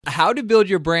How to build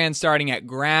your brand starting at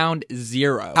ground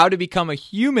zero, how to become a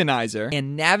humanizer,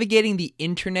 and navigating the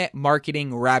internet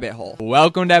marketing rabbit hole.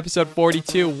 Welcome to episode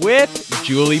 42 with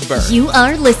Julie Burke. You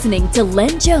are listening to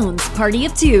Len Jones' Party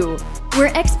of Two, where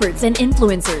experts and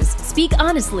influencers speak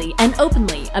honestly and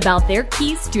openly about their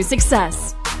keys to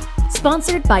success.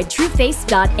 Sponsored by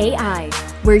TrueFace.ai,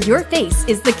 where your face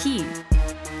is the key.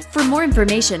 For more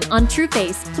information on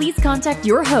TrueFace, please contact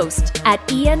your host at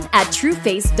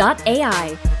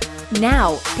ian@trueface.ai.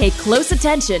 Now, pay close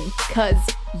attention, cause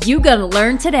you gonna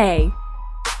learn today.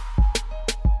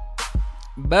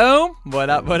 Boom! What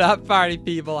up, party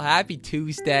people? Happy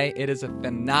Tuesday. It is a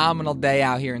phenomenal day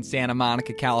out here in Santa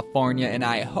Monica, California, and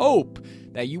I hope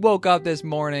that you woke up this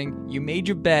morning, you made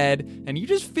your bed, and you're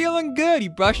just feeling good. You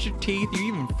brushed your teeth, you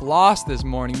even flossed this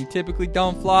morning. You typically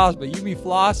don't floss, but you be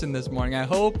flossing this morning. I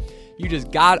hope you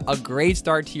just got a great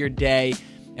start to your day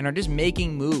and are just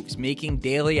making moves, making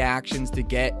daily actions to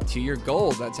get to your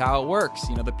goals. That's how it works.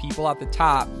 You know, the people at the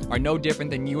top are no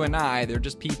different than you and I. They're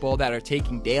just people that are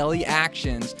taking daily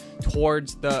actions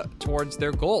towards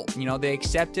their goal. You know, they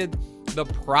accepted the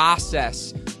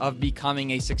process of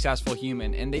becoming a successful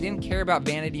human, and they didn't care about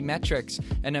vanity metrics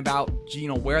and about, you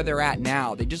know, where they're at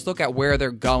now. They just look at where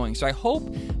they're going. So I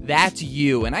hope that's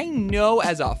you. And I know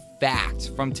as a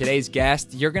fact from today's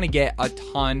guest, you're going to get a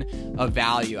ton of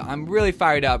value. I'm really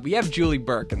fired up. We have Julie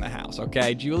Burke in the house,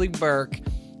 okay? Julie Burke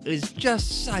is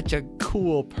just such a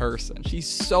cool person. She's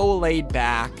so laid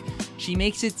back. She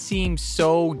makes it seem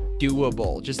so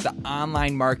doable, just the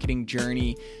online marketing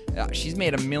journey. She's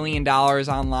made $1 million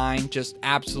online, just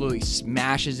absolutely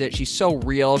smashes it. She's so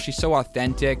real. She's so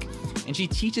authentic. And she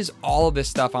teaches all of this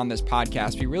stuff on this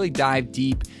podcast. We really dive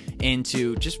deep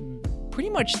into just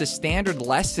pretty much the standard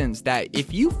lessons that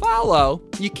if you follow,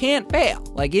 you can't fail.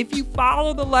 Like if you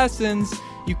follow the lessons,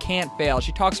 you can't fail.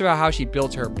 She talks about how she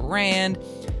built her brand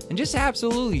and just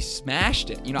absolutely smashed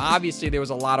it. You know, obviously there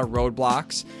was a lot of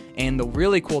roadblocks, and the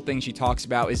really cool thing she talks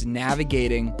about is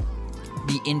navigating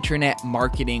the internet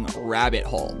marketing rabbit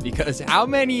hole. Because how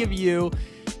many of you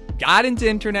got into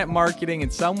internet marketing in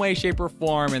some way, shape, or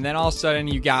form, and then all of a sudden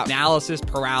you got analysis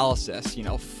paralysis, you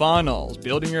know, funnels,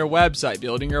 building your website,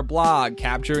 building your blog,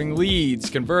 capturing leads,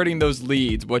 converting those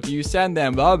leads, what do you send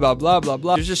them, blah, blah, blah, blah,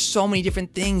 blah. There's just so many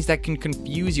different things that can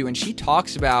confuse you, and she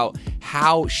talks about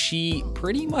how she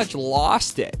pretty much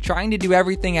lost it, trying to do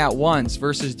everything at once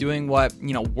versus doing what,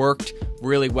 you know, worked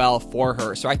really well for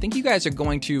her. So I think you guys are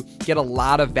going to get a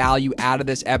lot of value out of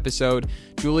this episode.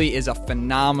 Julie is a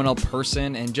phenomenal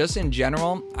person, and just in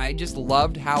general, I just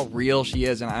loved how real she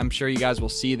is, and I'm sure you guys will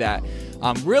see that.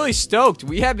 I'm really stoked.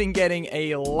 We have been getting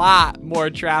a lot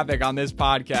more traffic on this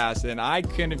podcast, and I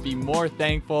couldn't be more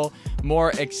thankful,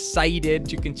 more excited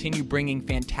to continue bringing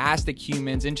fantastic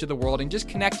humans into the world and just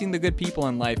connecting the good people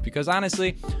in life, because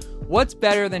honestly, what's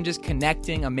better than just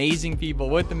connecting amazing people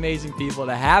with amazing people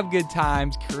to have good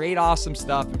times, create awesome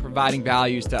stuff, and providing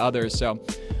values to others. So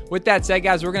with that said,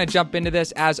 guys, we're going to jump into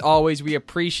this. As always, we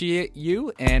appreciate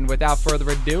you. And without further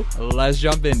ado, let's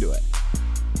jump into it.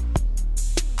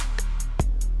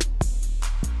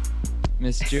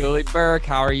 Miss Julie Burke,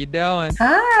 how are you doing?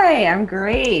 Hi, I'm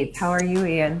great. How are you,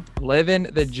 Ian? Living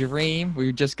the dream.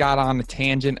 We just got on a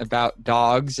tangent about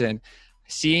dogs, and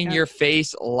seeing your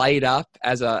face light up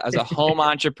as a home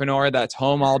entrepreneur that's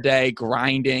home all day,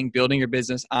 grinding, building your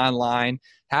business online,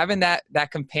 having that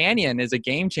companion is a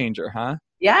game changer, huh?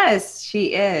 Yes,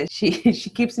 she is. She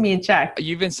keeps me in check.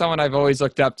 You've been someone I've always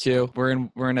looked up to. We're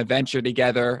in a venture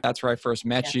together. That's where I first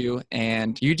met you,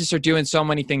 and you just are doing so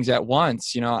many things at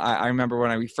once. You know, I remember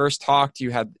when we first talked,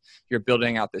 you're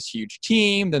building out this huge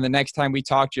team. Then the next time we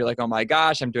talked, you're like, oh my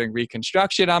gosh, I'm doing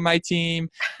reconstruction on my team.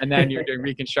 And then you're doing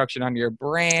reconstruction on your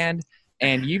brand.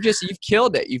 And you've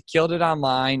killed it. You've killed it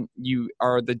online. You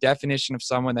are the definition of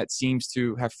someone that seems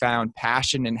to have found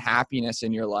passion and happiness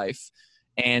in your life.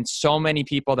 And so many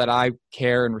people that I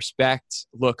care and respect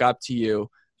look up to you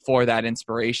for that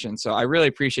inspiration. So I really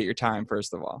appreciate your time,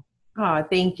 first of all. Oh,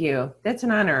 thank you. That's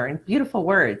an honor and beautiful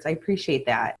words. I appreciate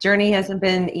that. Journey hasn't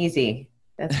been easy.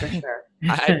 That's for sure.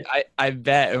 I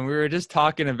bet. And we were just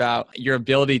talking about your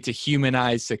ability to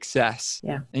humanize success.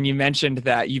 Yeah. And you mentioned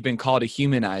that you've been called a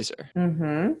humanizer.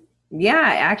 Mm-hmm. Yeah,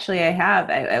 actually I have.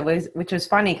 Which was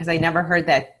funny because I never heard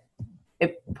that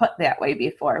it put that way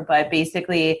before. But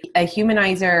basically, a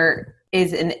humanizer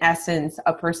is in essence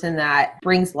a person that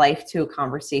brings life to a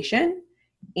conversation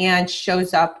and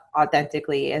shows up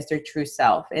authentically as their true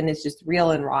self and is just real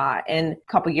and raw. And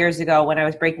a couple years ago when I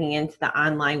was breaking into the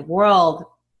online world,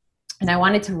 and I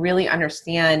wanted to really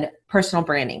understand personal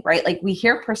branding, right? Like we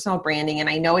hear personal branding, and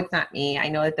I know it's not me. I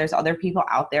know that there's other people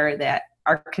out there that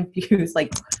are confused.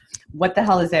 Like, what the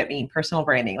hell does that mean? Personal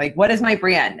branding. Like, what is my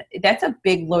brand? That's a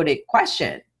big loaded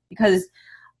question, because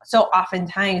so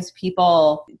oftentimes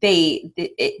people,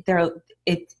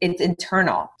 it's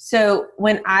internal. So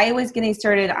when I was getting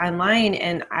started online,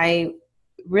 and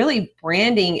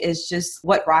branding is just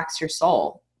what rocks your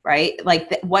soul, right?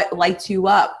 Like what lights you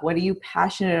up? What are you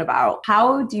passionate about?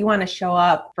 How do you want to show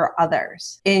up for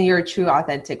others in your true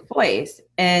authentic voice?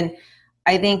 And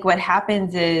I think what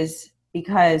happens is,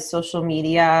 because social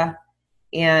media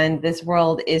and this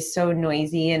world is so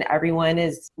noisy, and everyone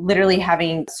is literally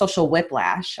having social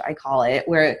whiplash, I call it,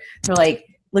 where they're like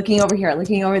looking over here,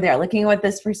 looking over there, looking at what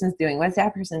this person's doing, what's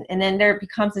that person, and then there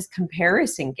becomes this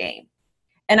comparison game.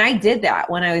 And I did that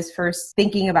when I was first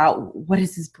thinking about, what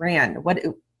is this brand? What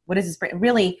is this brand?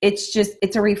 Really, it's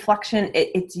a reflection.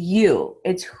 It's you.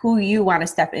 It's who you want to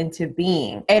step into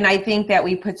being. And I think that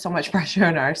we put so much pressure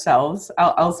on ourselves.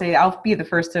 I'll be the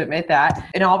first to admit that.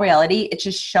 In all reality, it's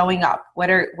just showing up. What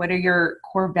are your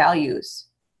core values?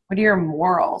 What are your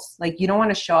morals? Like, you don't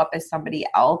want to show up as somebody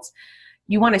else.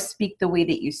 You want to speak the way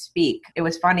that you speak. It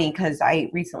was funny because I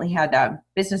recently had a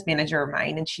business manager of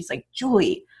mine, and she's like,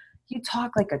 Julie, you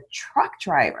talk like a truck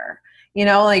driver. You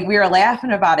know, like, we were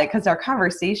laughing about it because our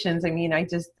conversations, I'm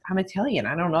Italian.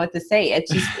 I don't know what to say.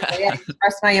 It's just the way I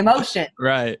express my emotion.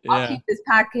 Right. Yeah. I'll keep this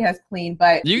podcast clean,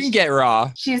 but you can get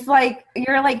raw. She's like,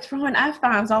 you're like throwing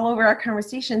F-bombs all over our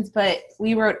conversations, but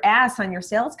we wrote ass on your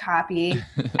sales copy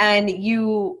and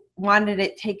you wanted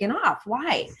it taken off.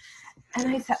 Why? And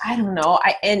I said, I don't know.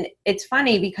 And it's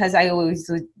funny because I always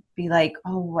would be like,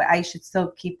 oh, I should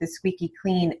still keep the squeaky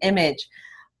clean image.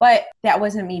 But that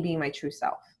wasn't me being my true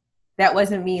self. That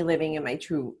wasn't me living in my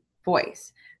true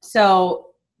voice. So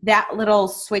that little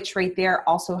switch right there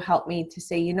also helped me to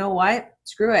say, you know what?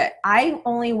 Screw it. I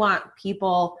only want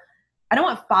people, I don't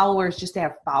want followers just to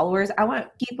have followers. I want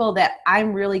people that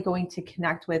I'm really going to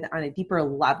connect with on a deeper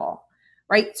level,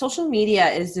 right? Social media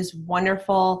is this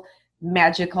wonderful,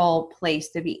 magical place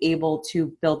to be able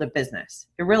to build a business.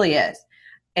 It really is.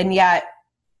 And yet,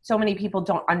 so many people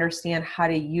don't understand how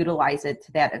to utilize it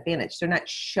to that advantage. They're not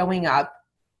showing up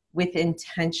with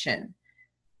intention.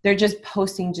 They're just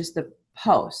posting just a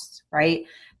post, right?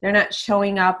 They're not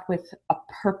showing up with a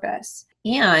purpose,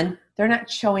 and they're not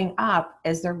showing up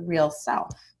as their real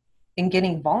self and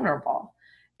getting vulnerable,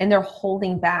 and they're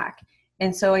holding back.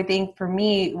 And so I think for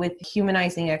me, with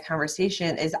humanizing a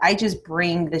conversation, is I just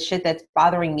bring the shit that's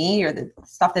bothering me, or the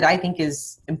stuff that I think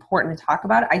is important to talk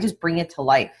about. I just bring it to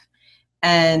life.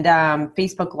 And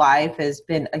Facebook Live has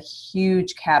been a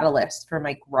huge catalyst for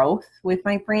my growth with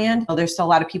my brand. There's still a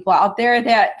lot of people out there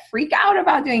that freak out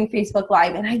about doing Facebook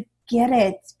Live, and I get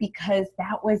it, because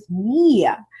that was me.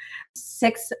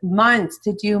 6 months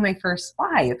to do my first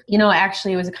live. You know,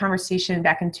 actually, it was a conversation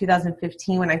back in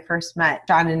 2015 when I first met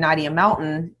John and Nadia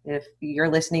Melton. If you're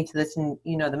listening to this and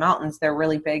you know the Meltons, they're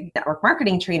really big network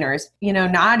marketing trainers. You know,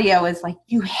 Nadia was like,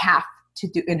 you have to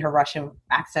do, in her Russian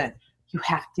accent, you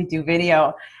have to do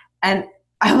video. And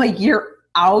I'm like, you're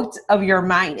out of your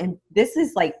mind. And this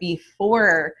is like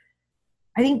before,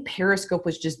 I think Periscope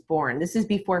was just born. This is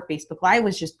before Facebook Live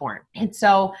was just born. And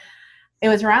so it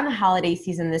was around the holiday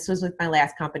season. This was with my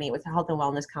last company. It was a health and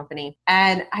wellness company.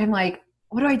 And I'm like,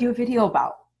 what do I do a video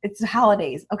about? It's the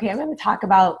holidays. Okay, I'm going to talk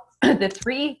about the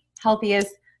 3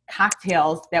 healthiest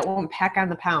cocktails that won't pack on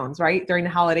the pounds, right, during the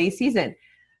holiday season.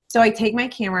 So I take my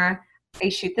camera, I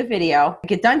shoot the video, I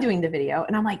get done doing the video,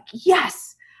 and I'm like,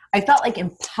 yes, I felt like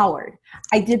empowered.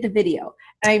 I did the video,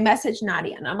 and I messaged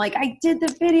Nadia, and I'm like, I did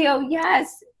the video,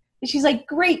 yes. And she's like,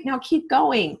 great, now keep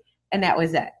going. And that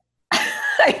was it.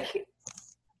 Like,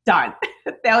 done.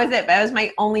 That was it. That was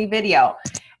my only video.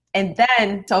 And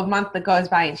then, so a month that goes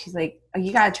by, and she's like, oh,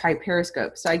 you got to try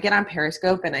Periscope. So I get on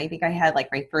Periscope, and I think I had like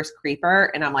my first creeper,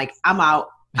 and I'm like, I'm out.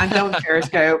 I'm done with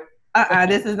Periscope.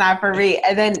 This is not for me.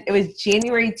 And then it was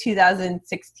January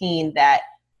 2016 that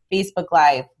Facebook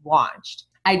Live launched.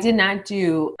 I did not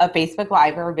do a Facebook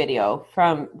Live or a video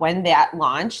from when that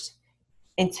launched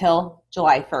until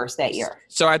July 1st that year.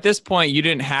 So at this point, you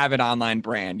didn't have an online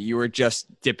brand. You were just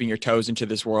dipping your toes into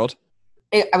this world?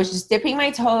 I was just dipping my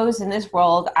toes in this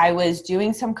world. I was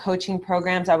doing some coaching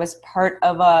programs. I was part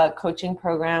of a coaching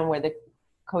program where the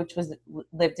coach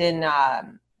lived in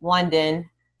London.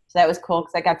 So that was cool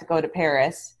because I got to go to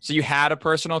Paris. So you had a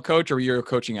personal coach, or you were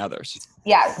coaching others?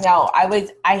 Yeah, no,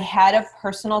 I had a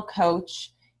personal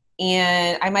coach,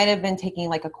 and I might have been taking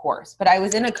like a course, but I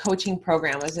was in a coaching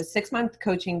program. It was a 6-month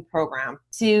coaching program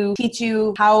to teach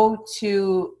you how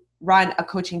to run a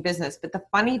coaching business. But the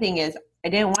funny thing is, I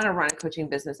didn't want to run a coaching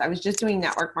business. I was just doing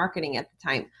network marketing at the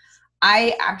time.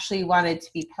 I actually wanted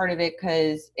to be part of it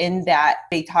because in that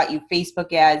they taught you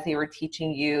Facebook ads. They were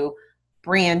teaching you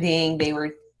branding. They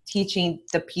were teaching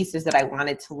the pieces that I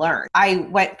wanted to learn. I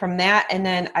went from that, and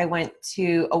then I went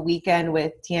to a weekend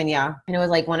with Tanya, and it was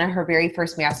like one of her very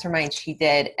first masterminds she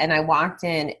did. And I walked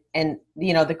in, and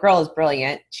the girl is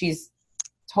brilliant. She's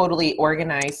totally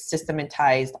organized,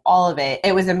 systematized, all of it.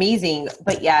 It was amazing.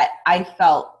 But yet I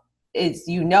felt, with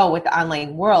the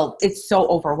online world, it's so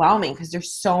overwhelming because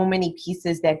there's so many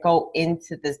pieces that go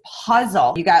into this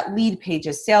puzzle. You got lead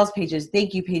pages, sales pages,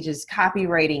 thank you pages,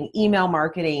 copywriting, email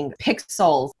marketing,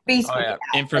 pixels, Facebook ads,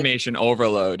 information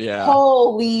overload. Yeah.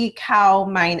 Holy cow,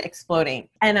 mind exploding.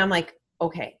 And I'm like,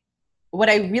 okay, what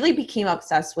I really became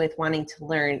obsessed with wanting to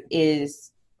learn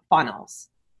is funnels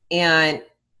and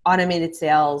automated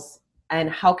sales, and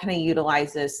how can I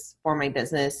utilize this for my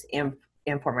business and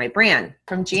for my brand.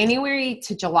 From January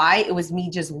to July, it was me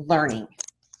just learning.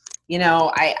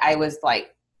 I was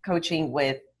like coaching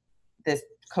with this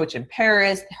coach in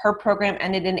Paris. Her program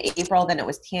ended in April. Then it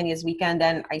was Tanya's weekend.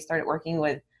 Then I started working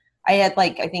with, I had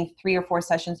I think 3 or 4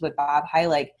 sessions with Bob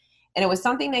Heilig. And it was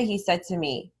something that he said to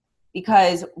me,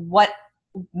 because what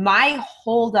my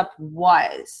holdup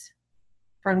was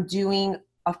from doing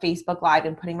a Facebook Live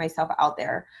and putting myself out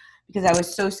there, because I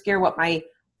was so scared what my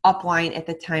upline at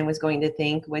the time was going to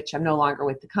think, which I'm no longer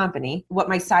with the company, what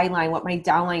my sideline, what my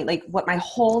downline, what my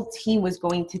whole team was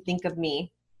going to think of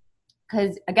me.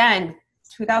 Because again,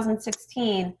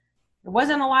 2016, there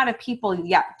wasn't a lot of people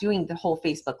yet doing the whole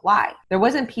Facebook Live. There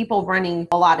wasn't people running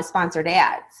a lot of sponsored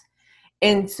ads.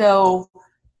 And so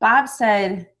Bob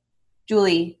said,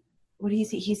 Julie, what did he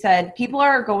say? He said, people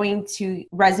are going to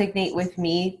resonate with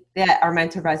me that are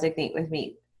meant to resonate with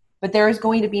me. But there is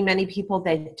going to be many people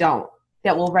that don't,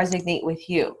 that will resonate with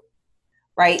you,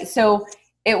 right? So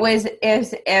it was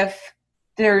as if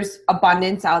there's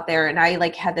abundance out there, and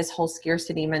I had this whole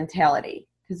scarcity mentality,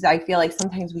 because I feel like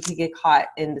sometimes we could get caught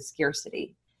in the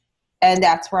scarcity. And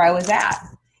that's where I was at.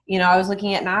 I was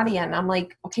looking at Nadia, and I'm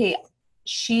like, okay,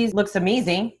 she looks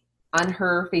amazing on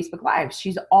her Facebook Live.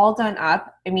 She's all done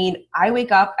up. I mean, I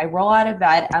wake up, I roll out of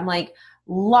bed, I'm like,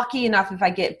 lucky enough if I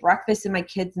get breakfast in my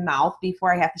kid's mouth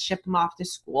before I have to ship them off to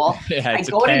school. Yeah, I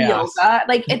go to yoga.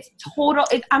 It's total.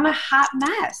 I'm a hot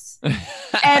mess.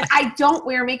 And I don't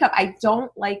wear makeup. I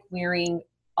don't like wearing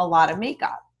a lot of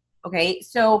makeup. Okay.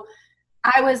 So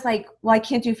I was like, well, I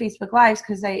can't do Facebook Lives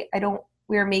because I don't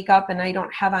wear makeup and I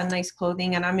don't have on nice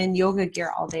clothing and I'm in yoga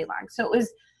gear all day long. So it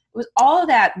was all of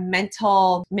that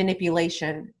mental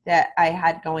manipulation that I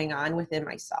had going on within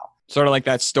myself. Sort of like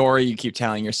that story you keep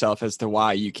telling yourself as to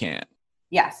why you can't.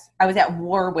 Yes. I was at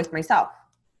war with myself.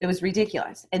 It was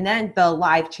ridiculous. And then the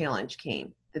live challenge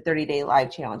came, the 30-day live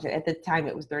challenge. At the time,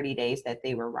 it was 30 days that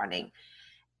they were running.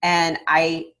 And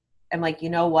I am like, you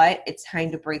know what? It's time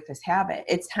to break this habit.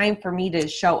 It's time for me to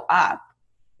show up,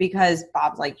 because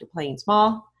Bob's like, you're playing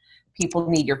small. People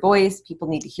need your voice. People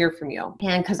need to hear from you.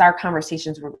 And because our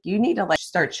conversations were, you need to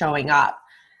start showing up.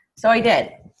 So I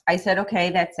did. I said,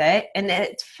 okay, that's it. And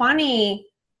it's funny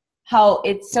how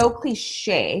it's so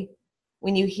cliche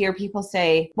when you hear people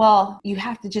say, well, you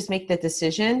have to just make the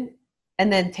decision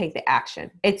and then take the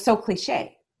action. It's so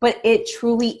cliche, but it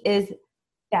truly is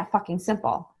that fucking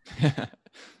simple.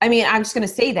 I mean, I'm just going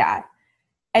to say that.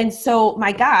 And so,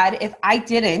 my God, if I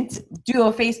didn't do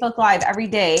a Facebook Live every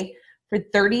day for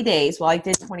 30 days, well, I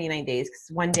did 29 days because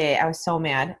one day I was so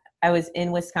mad. I was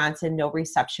in Wisconsin, no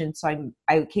reception. So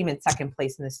I came in second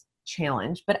place in this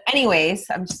challenge. But anyways,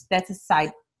 that's a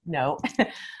side note.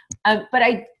 But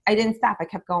I didn't stop. I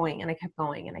kept going and I kept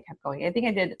going and I kept going. I think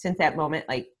I did since that moment,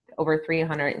 over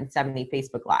 370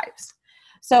 Facebook Lives.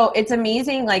 So it's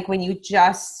amazing. When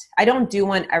I don't do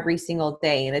one every single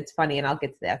day, and it's funny, and I'll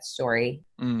get to that story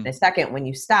in a second when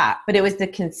you stop, but it was the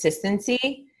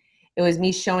consistency. It was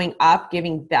me showing up,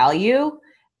 giving value,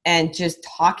 and just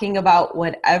talking about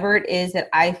whatever it is that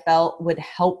I felt would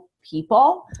help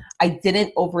people. I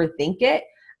didn't overthink it.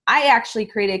 I actually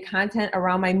created content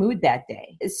around my mood that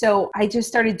day. So I just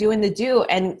started doing the do,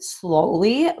 and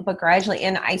slowly but gradually,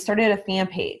 and I started a fan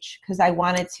page because I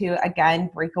wanted to,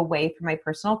 again, break away from my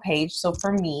personal page. So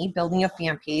for me, building a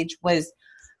fan page was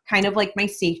kind of like my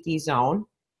safety zone.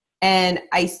 And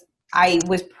I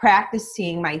was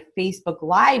practicing my Facebook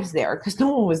Lives there because no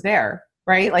one was there.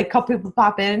 Right? A couple people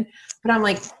pop in, but I'm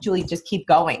like, Julie, just keep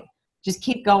going. Just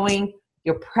keep going.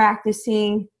 You're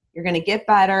practicing. You're going to get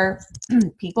better.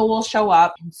 People will show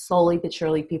up. And slowly but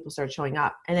surely, people started showing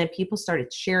up. And then people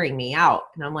started sharing me out.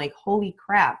 And I'm like, holy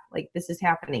crap, this is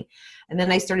happening. And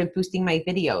then I started boosting my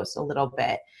videos a little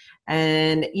bit.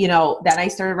 And, then I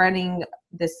started running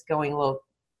this, going a little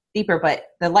deeper, but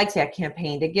the likes that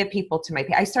campaign to get people to my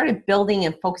page. I started building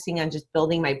and focusing on just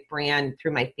building my brand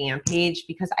through my fan page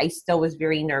because I still was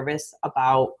very nervous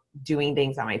about doing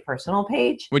things on my personal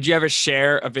page. Would you ever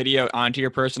share a video onto your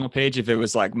personal page if it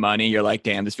was like money? You're like,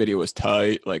 damn, this video was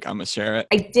tight. Like, I'm gonna share it.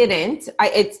 I didn't.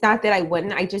 It's not that I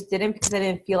wouldn't. I just didn't because I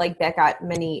didn't feel like that got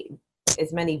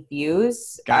as many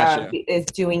views as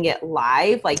doing it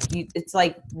live. Like it's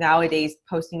like nowadays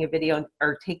posting a video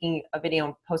or taking a video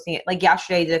and posting it. Like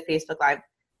yesterday I did a Facebook Live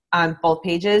on both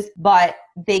pages, but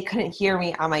they couldn't hear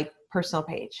me on my personal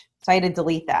page. So I had to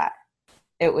delete that.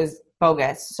 It was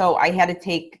bogus. So I had to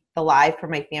take the live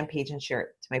from my fan page and share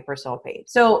it to my personal page.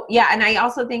 So yeah. And I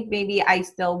also think maybe I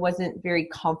still wasn't very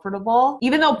comfortable,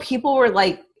 even though people were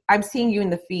like, I'm seeing you in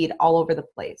the feed all over the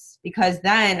place, because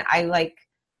then I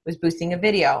was boosting a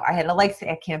video. I had a likes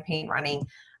campaign running.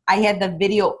 I had the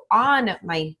video on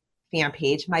my fan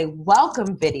page, my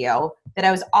welcome video that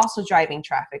I was also driving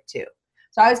traffic to.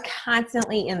 So I was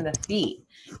constantly in the feed,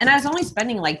 and I was only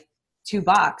spending like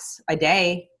 $2 a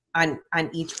day on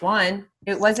each one.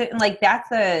 It wasn't like,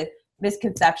 that's a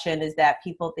misconception, is that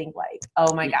people think like,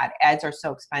 oh my God, ads are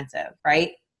so expensive,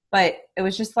 right? But it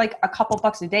was just like a couple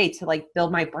bucks a day to like build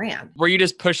my brand. Were you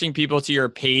just pushing people to your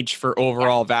page for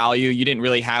overall value? You didn't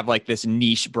really have like this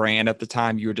niche brand at the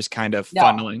time. You were just kind of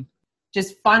funneling.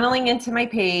 Just funneling into my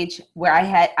page where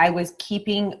I was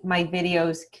keeping my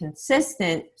videos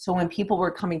consistent. So when people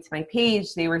were coming to my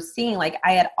page, they were seeing like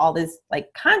I had all this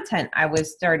like content I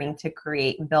was starting to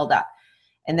create and build up.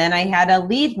 And then I had a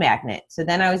lead magnet. So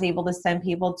then I was able to send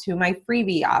people to my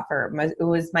freebie offer. It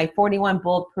was my 41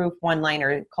 bulletproof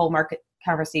one-liner cold market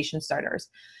conversation starters.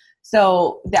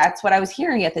 So that's what I was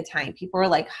hearing at the time. People were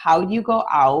like, how do you go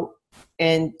out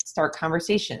and start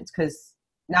conversations? Because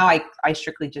now I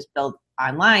strictly just build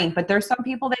online, but there's some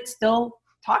people that still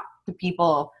talk to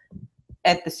people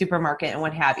at the supermarket and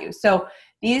what have you. So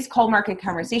these cold market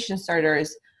conversation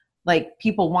starters, like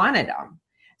people wanted them.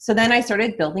 So then I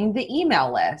started building the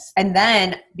email list. And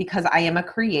then because I am a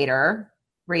creator,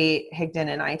 Ray Higdon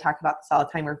and I talk about this all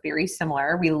the time. We're very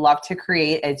similar. We love to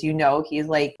create. As you know, he's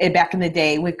like, back in the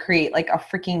day would create like a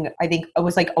freaking, I think it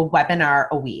was like a webinar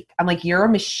a week. I'm like, you're a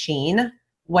machine.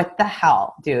 What the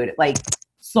hell, dude? Like,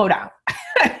 slow down.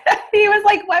 He was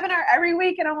like webinar every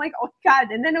week. And I'm like, oh God.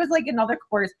 And then it was like another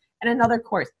course and another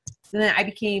course. And then I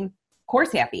became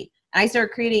course happy. And I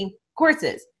started creating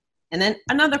courses and then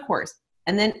another course.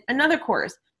 And then another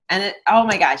course. And oh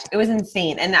my gosh, it was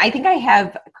insane. And I think I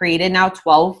have created now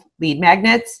 12 lead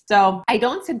magnets. So I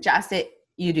don't suggest that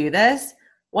you do this.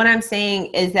 What I'm saying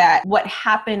is that what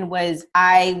happened was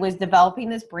I was developing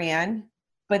this brand,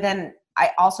 but then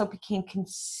I also became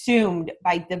consumed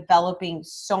by developing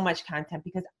so much content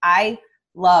because I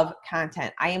love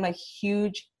content. I am a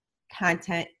huge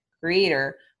content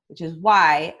creator, which is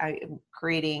why I am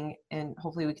creating, and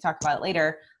hopefully we can talk about it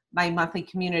later, my monthly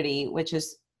community, which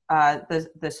is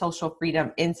the Social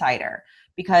Freedom Insider,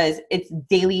 because it's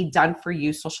daily done for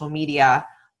you social media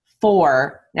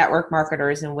for network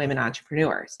marketers and women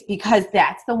entrepreneurs. Because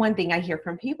that's the one thing I hear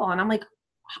from people. And I'm like,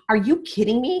 are you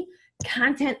kidding me?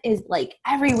 Content is like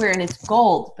everywhere and it's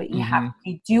gold, but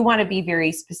you do want to be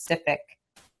very specific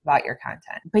about your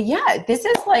content. But yeah, this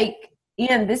is like,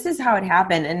 Ian, this is how it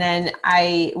happened. And then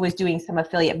I was doing some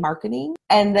affiliate marketing,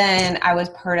 and then I was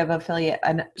part of affiliate.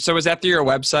 So was that through your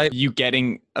website, you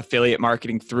getting affiliate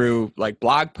marketing through like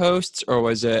blog posts, or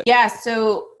was it? Yeah.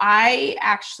 So I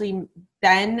actually,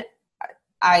 then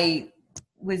I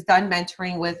was done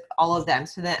mentoring with all of them.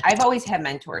 So then I've always had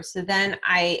mentors. So then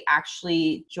I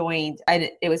actually joined,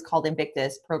 it was called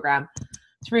Invictus program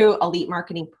through Elite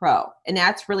Marketing Pro. And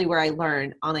that's really where I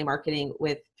learned online marketing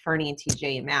with Fernie and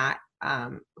TJ and Matt,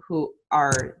 who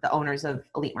are the owners of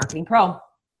Elite Marketing Pro.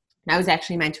 And I was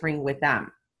actually mentoring with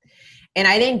them. And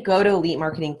I didn't go to Elite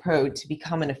Marketing Pro to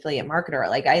become an affiliate marketer.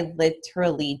 Like I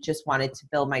literally just wanted to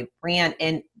build my brand.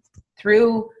 And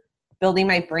through building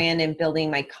my brand and building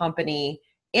my company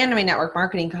and my network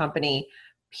marketing company,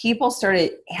 people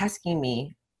started asking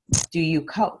me, do you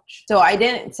coach? So I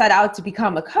didn't set out to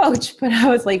become a coach, but I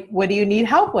was like, what do you need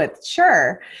help with?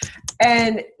 Sure.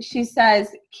 And she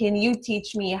says, can you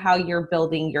teach me how you're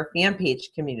building your fan page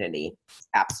community?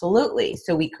 Absolutely.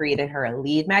 So we created her a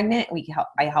lead magnet.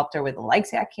 I helped her with the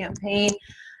likes ad campaign,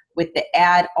 with the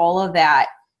ad, all of that.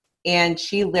 And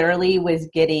she literally was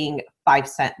getting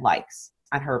 5-cent likes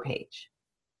on her page.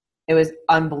 It was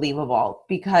unbelievable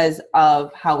because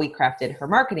of how we crafted her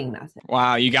marketing message.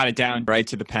 Wow, you got it down right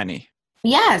to the penny.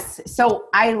 Yes. So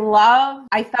I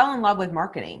fell in love with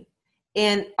marketing.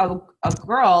 And a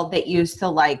girl that used to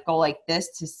like go like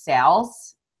this to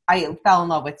sales I fell in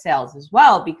love with sales as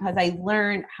well, because I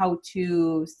learned how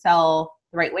to sell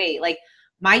the right way. Like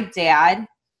my dad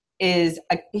he's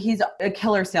a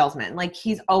killer salesman. Like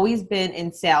he's always been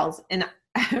in sales. And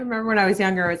I remember when I was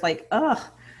younger, I was like, ugh,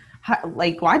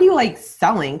 like, why do you like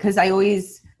selling? Because I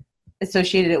always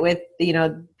associated it with, you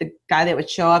know, the guy that would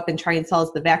show up and try and sell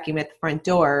us the vacuum at the front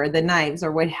door, or the knives,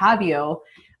 or what have you.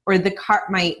 Or the car,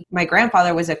 my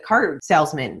grandfather was a car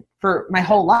salesman for my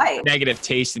whole life. Negative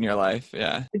taste in your life.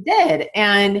 Yeah. It did.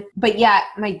 But yeah,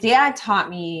 my dad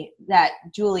taught me that,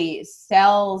 Julie,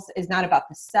 sales is not about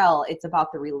the sell. It's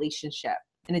about the relationship.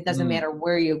 And it doesn't matter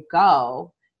where you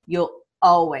go, you'll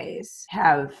always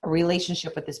have a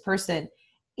relationship with this person.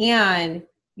 And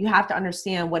you have to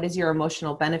understand, what is your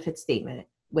emotional benefit statement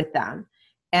with them.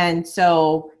 And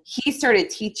so he started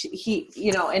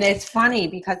and it's funny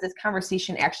because this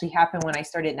conversation actually happened when I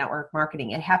started network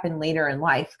marketing. It happened later in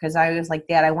life, because I was like,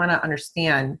 Dad, I want to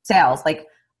understand sales. Like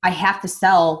I have to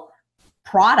sell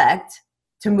product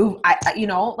to move. That's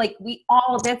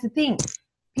the thing.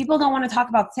 People don't want to talk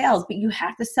about sales, but you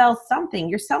have to sell something.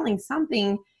 You're selling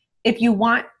something if you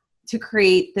want to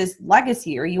create this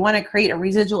legacy, or you want to create a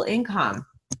residual income,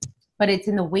 but it's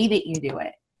in the way that you do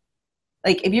it.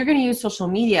 Like if you're going to use social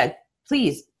media,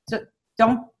 please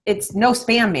don't, it's no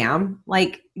spam, ma'am.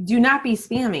 Like do not be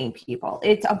spamming people.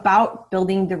 It's about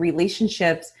building the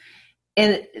relationships.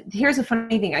 And here's a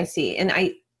funny thing I see. And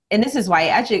this is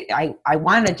why I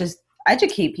want to just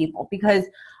educate people, because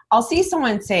I'll see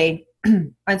someone say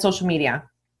on social media,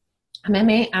 I'm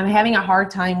having a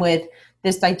hard time with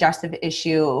this digestive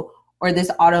issue, or this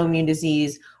autoimmune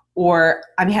disease, or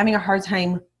I'm having a hard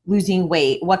time losing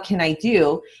weight. What can I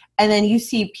do? And then you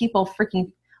see people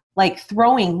freaking like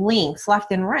throwing links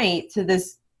left and right to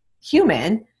this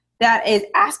human that is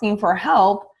asking for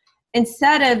help,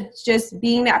 instead of just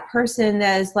being that person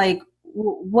that is like,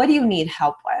 what do you need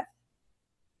help with?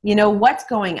 You know, what's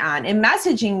going on? And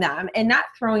messaging them, and not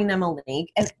throwing them a link,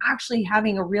 and actually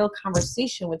having a real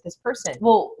conversation with this person.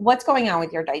 Well, what's going on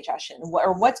with your digestion?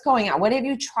 Or what's going on? What have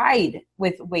you tried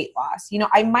with weight loss? You know,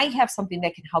 I might have something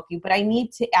that can help you, but I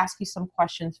need to ask you some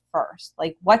questions first.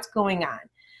 Like, what's going on?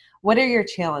 What are your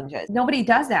challenges? Nobody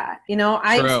does that. You know,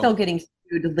 I'm still getting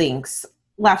food links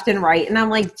left and right. And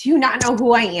I'm like, do you not know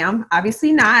who I am?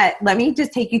 Obviously not. Let me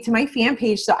just take you to my fan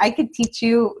page so I could teach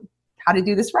you how to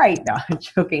do this right. No, I'm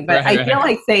joking. But I feel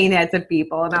like saying that to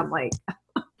people, and I'm like,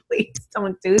 please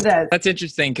don't do this. That's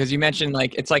interesting, because you mentioned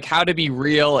like, it's like how to be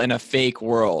real in a fake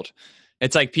world.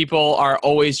 It's like people are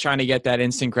always trying to get that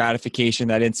instant gratification,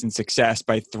 that instant success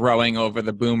by throwing over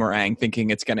the boomerang,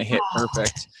 thinking it's going to hit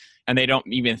perfect. And they don't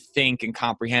even think and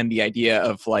comprehend the idea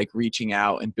of like reaching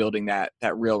out and building that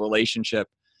real relationship.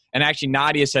 And actually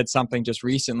Nadia said something just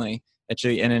recently,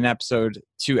 actually in an episode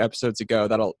 2 episodes ago,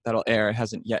 that'll air. It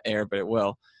hasn't yet aired, but it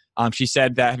will. She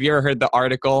said that, have you ever heard the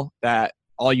article that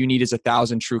all you need is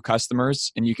 1,000 true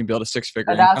customers and you can build a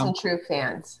 6-figure income? 1,000 true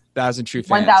fans. 1,000 true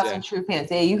fans. 1,000 true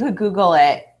fans. Yeah, you could Google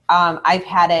it. I've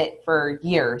had it for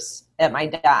years at my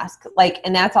desk. Like,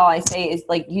 and that's all I say is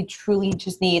like, you truly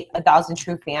just need 1,000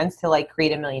 true fans to like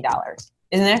create $1 million.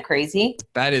 Isn't that crazy?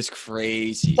 That is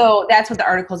crazy. So that's what the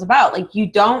article's about. Like, you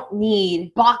don't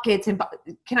need buckets and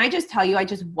can I just tell you, I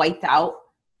just wiped out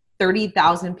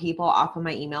 30,000 people off of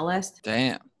my email list.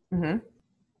 Damn. Mm-hmm.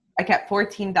 I kept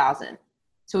 14,000.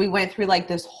 So we went through like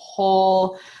this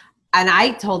whole, and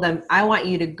I told them, I want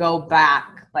you to go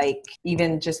back, like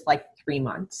even just like 3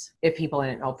 months if people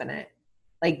didn't open it.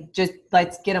 Like, just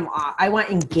let's get them off. I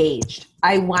want engaged.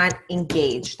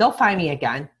 They'll find me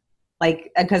again.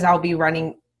 Like, because I'm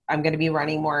going to be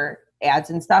running more ads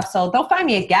and stuff. So they'll find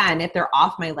me again if they're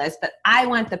off my list. But I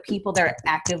want the people that are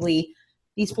actively,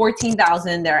 these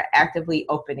 14,000 that are actively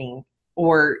opening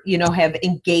or, you know, have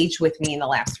engaged with me in the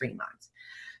last 3 months.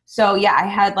 So yeah, I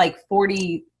had like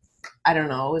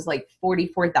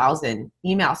 44,000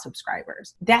 email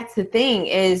subscribers. That's the thing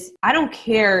is, I don't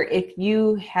care if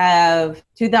you have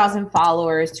 2,000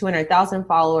 followers, 200,000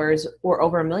 followers, or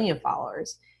over 1 million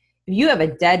followers. If you have a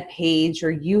dead page,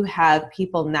 or you have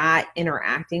people not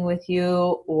interacting with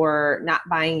you or not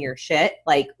buying your shit,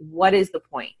 like, what is the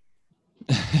point?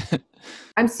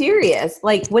 I'm serious.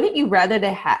 Like, wouldn't you rather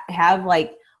to have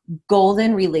like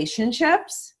golden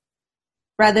relationships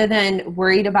rather than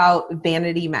worried about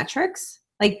vanity metrics?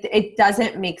 Like, it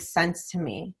doesn't make sense to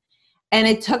me. And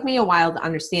it took me a while to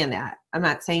understand that. I'm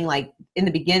not saying like in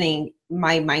the beginning,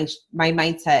 my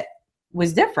mindset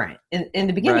was different. In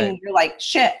the beginning, right. You're like,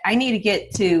 shit, I need to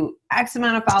get to X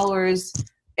amount of followers.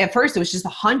 At first it was just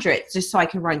 100 just so I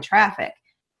could run traffic.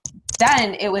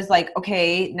 then it was like,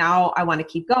 okay, now I want to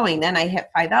keep going. Then I hit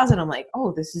 5,000. I'm like,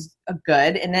 oh, this is a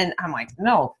good. And then I'm like,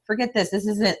 no, forget this. This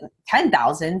isn't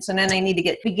 10,000. So then I need to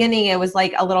get beginning. It was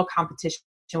like a little competition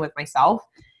with myself.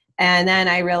 And then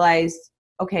I realized,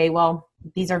 okay, well,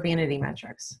 these are vanity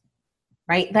metrics,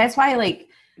 right? That's why, like,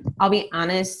 I'll be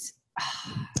honest.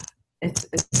 It's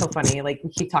so funny. Like,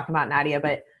 we keep talking about Nadia,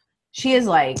 but she is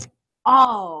like,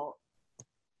 all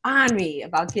on me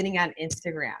about getting on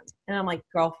Instagram. And I'm like,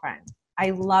 girlfriend, I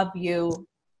love you.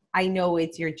 I know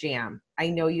it's your jam. I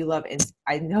know you love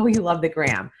the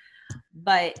gram,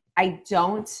 but I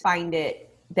just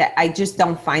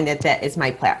don't find that is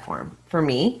my platform for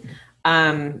me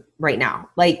right now.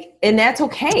 Like, and that's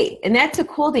okay. And that's a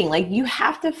cool thing. Like, you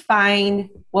have to find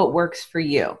what works for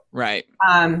you. Right.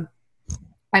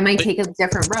 I might take a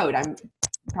different road. I'm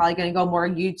probably going to go more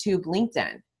YouTube,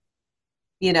 LinkedIn,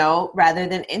 rather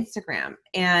than Instagram.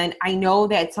 And I know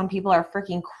that some people are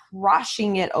freaking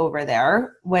crushing it over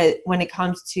there when it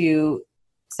comes to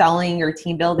selling or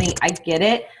team building. I get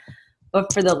it.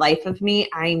 But for the life of me,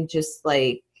 I'm just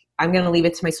like, I'm going to leave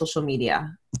it to my social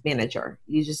media manager.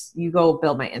 You go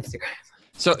build my Instagram.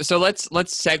 So let's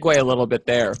segue a little bit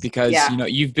there, because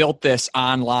you've built this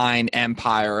online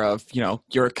empire of,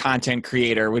 you're a content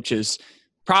creator, which is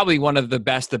probably one of the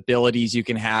best abilities you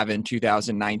can have in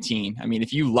 2019. I mean,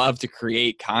 if you love to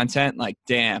create content, like,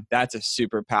 damn, that's a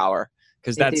superpower,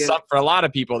 because that's something for a lot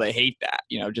of people. They hate that,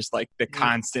 just like the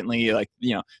constantly, like,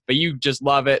 but you just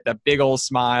love it. The big old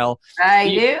smile. I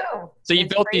do. So you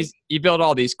built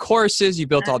all these courses, you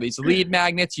built all these lead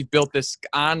magnets, you built this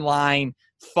online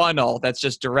funnel that's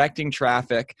just directing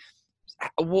traffic.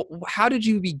 How did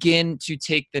you begin to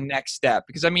take the next step?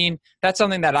 Because I mean, that's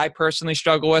something that I personally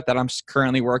struggle with, that I'm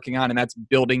currently working on, and that's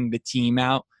building the team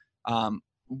out.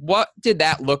 What did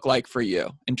that look like for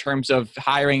you in terms of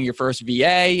hiring your first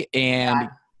VA and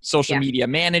social media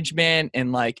management,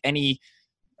 and like any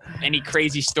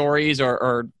crazy stories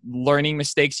or learning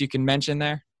mistakes you can mention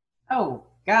there? Oh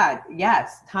God,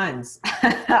 yes, tons.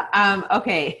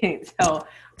 Okay, so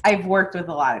I've worked with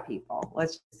a lot of people.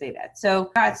 Let's just say that.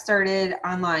 So I got started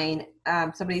online.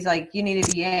 Somebody's like, you need a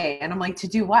VA. And I'm like, to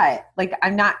do what? Like,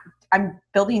 I'm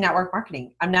building network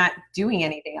marketing. I'm not doing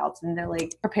anything else. And they're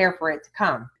like, prepare for it to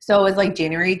come. So it was like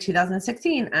January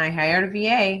 2016, and I hired a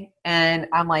VA, and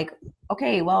I'm like,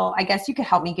 okay, well, I guess you could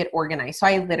help me get organized. So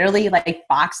I literally like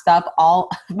boxed up all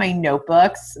of my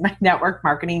notebooks, my network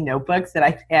marketing notebooks that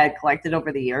I've had collected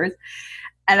over the years.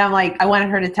 And I'm like, I wanted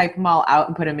her to type them all out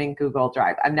and put them in Google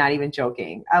Drive. I'm not even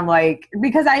joking. I'm like,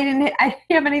 because I didn't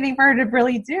have anything for her to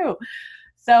really do.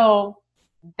 So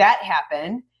that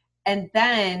happened. And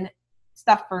then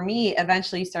stuff for me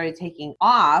eventually started taking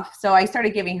off. So I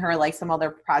started giving her like some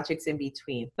other projects in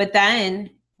between. But then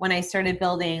when I started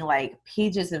building like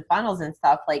pages and funnels and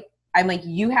stuff, like, I'm like,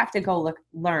 you have to go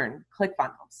learn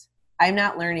ClickFunnels. I'm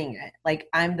not learning it. Like,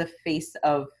 I'm the face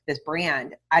of this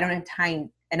brand. I don't have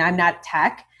time. And I'm not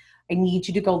tech. I need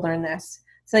you to go learn this.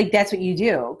 So like, that's what you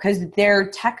do, because they're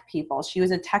tech people. She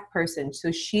was a tech person.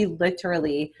 So she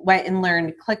literally went and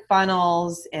learned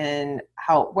ClickFunnels and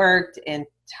how it worked and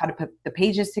how to put the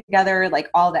pages together, like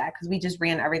all that, because we just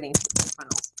ran everything through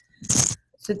ClickFunnels.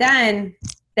 So then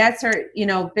that's our,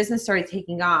 business started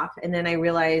taking off. And then I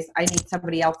realized I need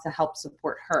somebody else to help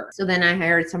support her. So then I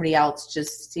hired somebody else,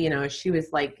 just, she was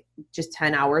like just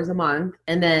 10 hours a month.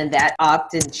 And then that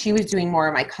upped, and she was doing more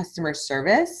of my customer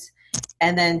service.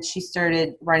 And then she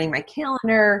started running my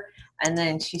calendar. And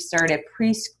then she started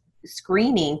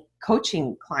pre-screening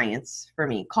coaching clients for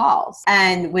me, calls.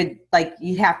 And would like,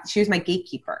 she was my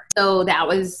gatekeeper. So that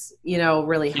was,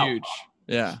 really helpful. Huge.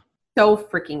 Yeah. So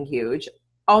freaking huge.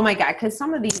 Oh my God. Cause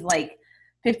some of these like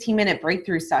 15-minute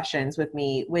breakthrough sessions with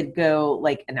me would go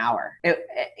like an hour,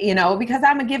 because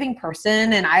I'm a giving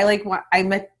person, and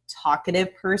I'm a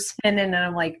talkative person. And then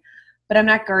I'm like, but I'm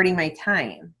not guarding my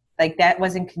time. Like, that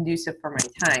wasn't conducive for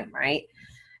my time. Right.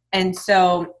 And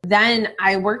so then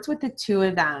I worked with the two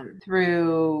of them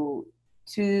Kylie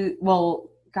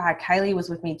was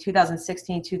with me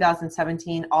 2016,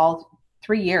 2017, all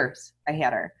 3 years I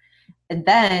had her.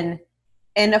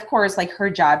 And of course, like, her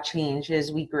job changed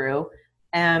as we grew.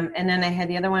 And then I had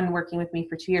the other one working with me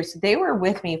for 2 years. So they were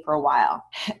with me for a while.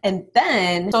 And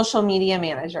then social media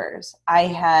managers,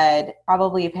 I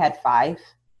probably have had 5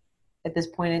 at this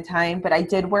point in time, but I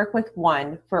did work with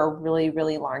one for a really,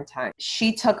 really long time.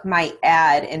 She took my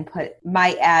ad and put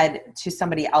my ad to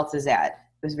somebody else's ad.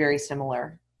 It was very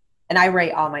similar. And I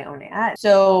write all my own ads.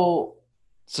 So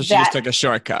she just took a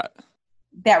shortcut.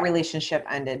 That relationship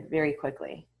ended very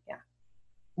quickly. Yeah.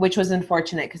 which was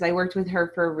unfortunate because I worked with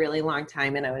her for a really long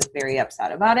time and I was very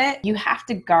upset about it. You have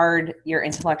to guard your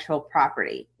intellectual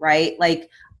property, right? Like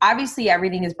obviously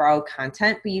everything is borrowed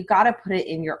content, but you got to put it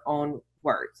in your own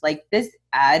words. Like this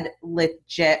ad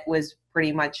legit was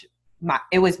pretty much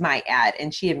it was my ad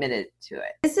and she admitted to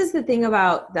it. This is the thing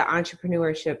about the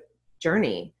entrepreneurship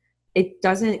journey. It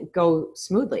doesn't go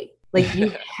smoothly. Like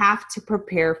you have to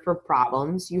prepare for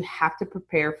problems. You have to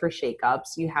prepare for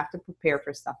shakeups. You have to prepare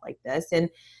for stuff like this. And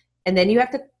then you have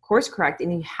to course correct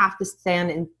and you have to step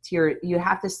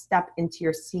into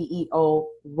your CEO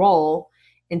role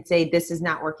and say, this is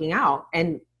not working out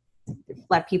and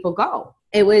let people go.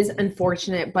 It was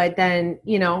unfortunate, but then,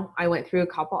 I went through a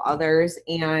couple others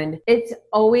and it's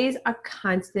always a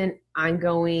constant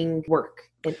ongoing work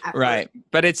and effort. Right.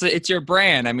 But it's your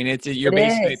brand. I mean, you're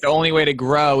basically the only way to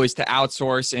grow is to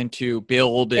outsource and to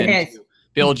build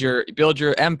your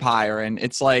empire. And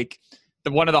it's like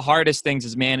one of the hardest things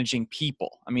is managing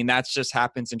people. I mean, that's just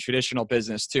happens in traditional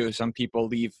business too. Some people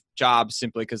leave jobs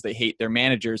simply because they hate their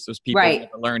managers. Those people never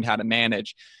learned how to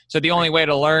manage. So the only way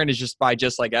to learn is just by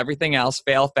just like everything else,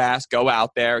 fail fast, go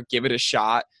out there, give it a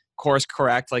shot, course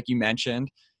correct, like you mentioned,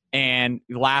 and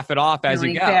laugh it off as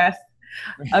you go. Fast.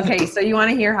 Okay, so you want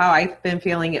to hear how I've been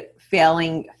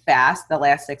failing fast the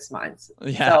last 6 months.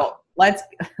 Yeah. So let's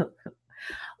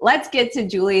get to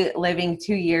Julie living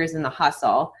 2 years in the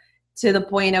hustle to the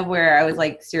point of where I was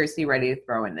like seriously ready to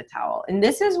throw in the towel. And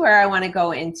this is where I want to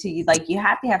go into, like, you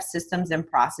have to have systems and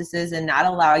processes and not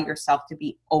allow yourself to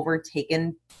be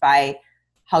overtaken by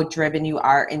how driven you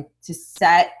are, and to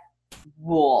set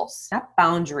rules, not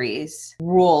boundaries,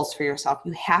 rules for yourself.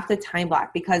 You have to time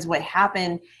block, because what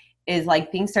happened is like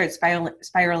things started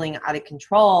spiraling out of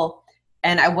control,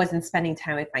 and I wasn't spending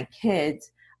time with my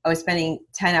kids. I was spending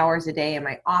 10 hours a day in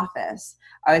my office.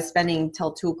 I was spending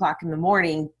till 2:00 in the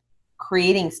morning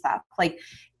creating stuff. Like,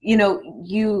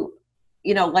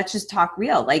 let's just talk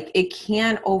real. Like, it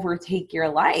can overtake your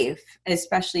life,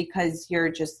 especially because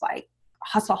you're just like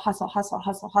hustle, hustle, hustle,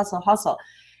 hustle, hustle, hustle.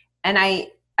 And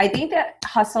I think that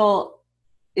hustle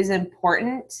is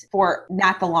important for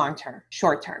not the long term,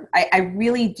 short term. I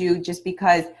really do, just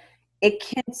because it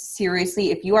can seriously,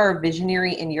 if you are a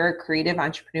visionary and you're a creative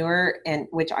entrepreneur, and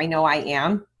which I know I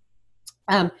am,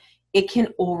 it can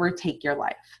overtake your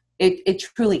life. It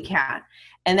truly can.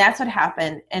 And that's what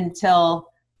happened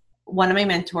until one of my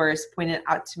mentors pointed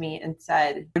out to me and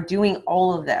said, "You're doing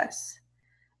all of this,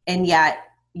 and yet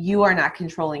you are not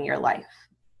controlling your life.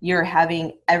 You're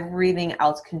having everything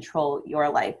else control your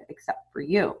life except for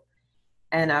you."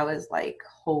 And I was like,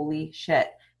 holy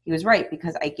shit. He was right,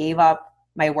 because I gave up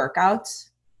my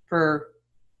workouts for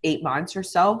 8 months or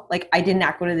so. Like, I did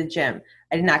not go to the gym.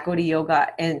 I did not go to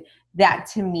yoga. And that,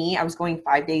 to me, I was going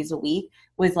 5 days a week,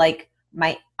 was like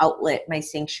my outlet, my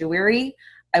sanctuary.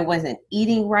 I wasn't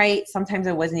eating right. Sometimes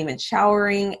I wasn't even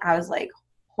showering. I was like,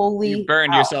 holy You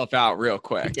burned yourself out real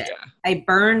quick. Yeah. I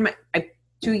burned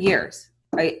 2 years.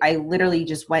 I literally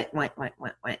just went.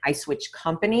 I switched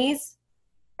companies.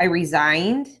 I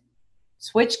resigned,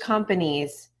 switched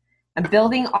companies. I'm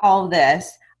building all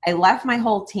this. I left my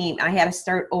whole team. I had to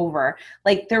start over.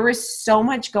 Like, there was so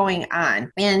much going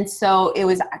on. And so it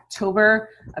was October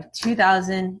of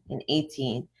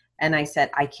 2018. And I said,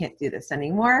 I can't do this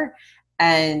anymore.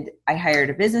 And I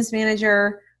hired a business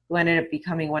manager who ended up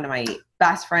becoming one of my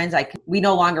best friends. We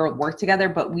no longer work together,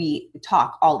 but we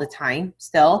talk all the time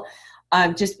still.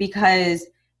 Just because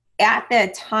at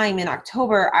that time in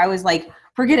October, I was like,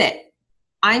 forget it.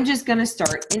 I'm just going to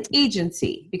start an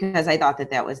agency, because I thought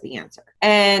that was the answer.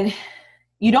 And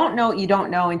you don't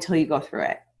know until you go through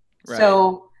it. Right.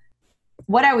 So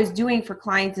what I was doing for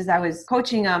clients is I was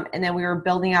coaching them, and then we were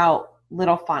building out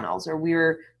little funnels, or we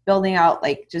were building out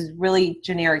like just really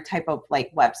generic type of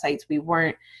like websites.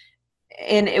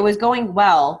 And it was going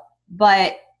well,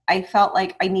 but I felt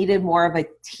like I needed more of a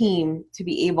team to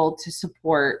be able to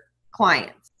support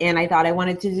clients. And I thought I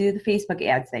wanted to do the Facebook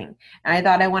ads thing. And I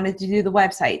thought I wanted to do the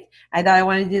website. I thought I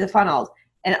wanted to do the funnels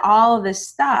and all of this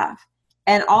stuff.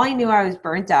 And all I knew, I was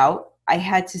burnt out. I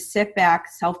had to sit back,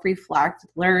 self-reflect,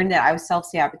 learn that I was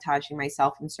self-sabotaging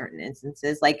myself in certain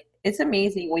instances. Like, it's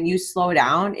amazing when you slow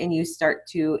down and you start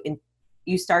to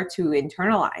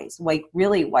internalize, like,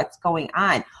 really what's going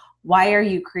on. Why are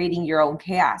you creating your own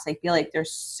chaos? I feel like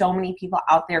there's so many people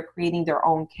out there creating their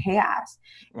own chaos.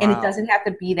 Wow. And it doesn't have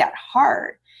to be that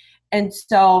hard. And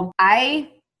so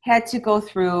I had to go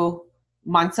through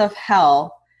months of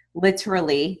hell,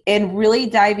 literally, and really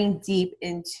diving deep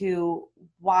into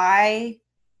why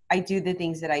I do the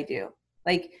things that I do.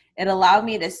 Like, it allowed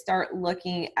me to start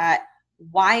looking at,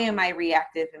 why am I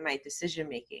reactive in my decision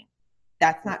making?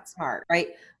 That's not smart, right?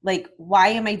 Like, why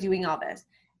am I doing all this?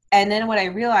 And then what I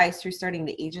realized through starting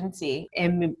the agency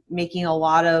and making a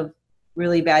lot of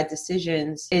really bad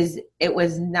decisions is it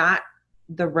was not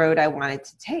the road I wanted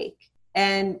to take.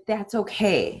 And that's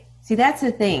okay. See, that's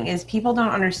the thing is people don't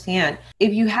understand.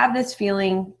 If you have this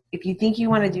feeling, if you think you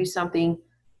want to do something,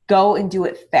 go and do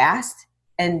it fast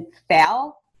and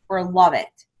fail or love it.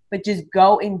 But just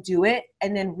go and do it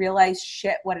and then realize,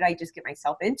 shit, what did I just get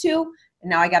myself into? And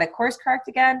now I got to course correct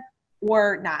again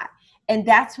or not. And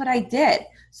that's what I did.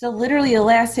 So literally the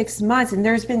last 6 months, and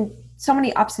there's been so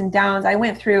many ups and downs. I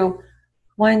went through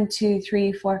 1, 2,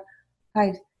 3, 4,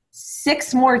 5,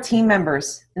 6 more team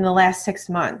members in the last 6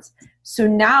 months. So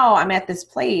now I'm at this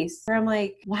place where I'm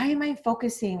like, why am I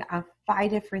focusing on 5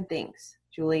 different things,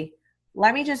 Julie?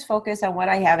 Let me just focus on what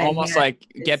I have. Almost like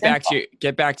get back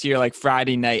to your like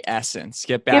Friday night essence.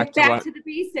 Get back to the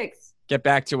basics. Get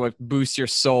back to what boosts your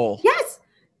soul. Yes.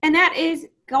 And that is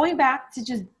going back to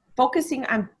just focusing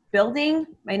on building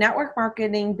my network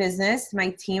marketing business, my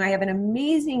team. I have an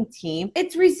amazing team.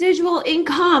 It's residual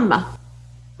income.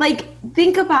 Like,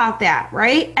 think about that,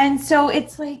 right? And so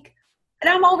it's like, and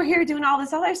I'm over here doing all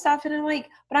this other stuff, and I'm like,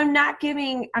 but I'm not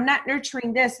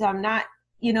nurturing this. So I'm not,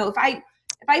 if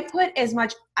I put as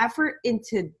much effort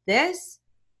into this,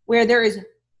 where there is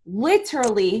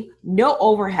literally no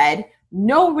overhead,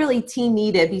 no really team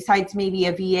needed besides maybe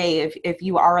a VA if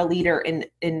you are a leader in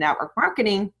network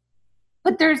marketing,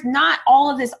 but there's not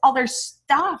all of this other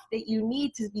stuff that you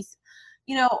need to be,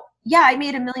 I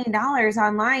made $1 million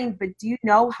online, but do you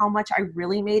know how much I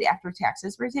really made after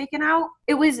taxes were taken out?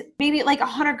 It was maybe like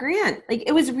 $100,000. Like,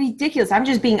 it was ridiculous. I'm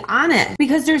just being honest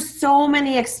because there's so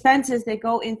many expenses that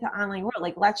go into online world.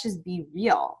 Like, let's just be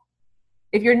real.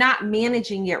 If you're not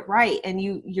managing it right and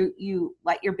you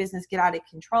let your business get out of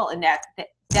control, and that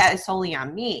is solely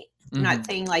on me. I'm not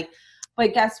saying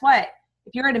but guess what?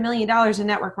 If you're at $1 million in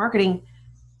network marketing,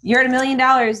 you're at $1 million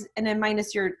and then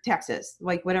minus your taxes,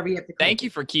 like whatever you have to. Thank you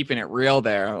for keeping it real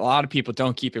there. A lot of people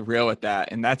don't keep it real with that.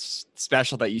 And that's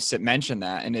special that you mentioned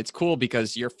that. And it's cool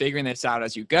because you're figuring this out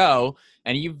as you go,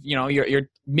 and you're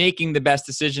making the best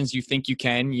decisions you think you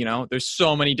can. There's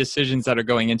so many decisions that are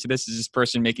going into this. Is this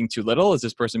person making too little? Is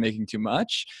this person making too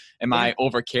much? Am I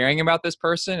over caring about this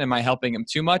person? Am I helping them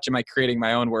too much? Am I creating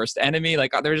my own worst enemy?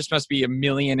 Like, there just must be a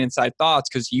million inside thoughts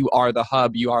because you are the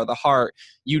hub. You are the heart.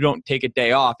 You don't take a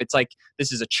day off. It's like,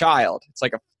 this is a child. It's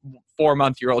like a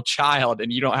 4-month-old child,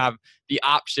 and you don't have the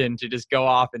option to just go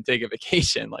off and take a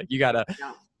vacation. Like, you're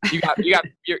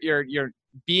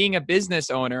being a business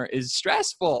owner is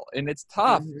stressful and it's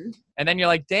tough. And then you're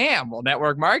like, damn, well,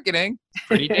 network marketing,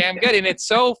 pretty damn good. And it's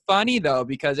so funny though,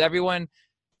 because everyone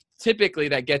typically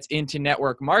that gets into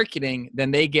network marketing,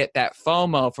 then they get that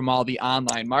FOMO from all the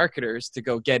online marketers to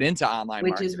go get into online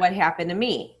marketing. Which is what happened to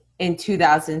me in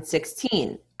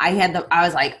 2016. I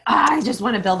was like, I just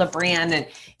want to build a brand. And,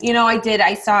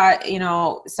 I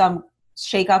saw, some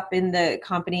shake up in the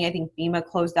company. I think FEMA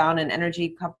closed down, an energy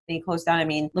company closed down. I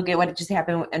mean, look at what just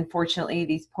happened. Unfortunately,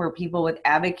 these poor people with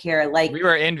Avocare, like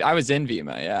I was in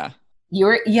FEMA. Yeah. You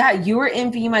were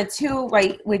in FEMA too,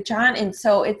 right? With John. And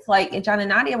so it's like, and John and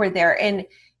Nadia were there, and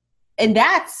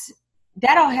that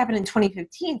all happened in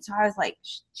 2015. So I was like,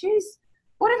 geez,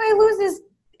 what if I lose this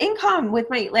income with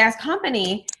my last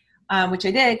company? Which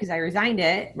I did because I resigned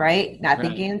it, right? Not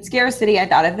thinking in scarcity. I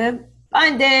thought of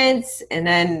abundance, and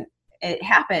then it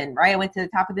happened, right? I went to the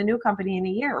top of the new company in a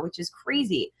year, which is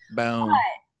crazy. Boom.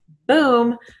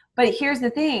 But here's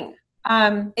the thing.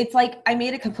 It's like I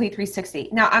made a complete 360.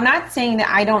 Now, I'm not saying that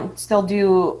I don't still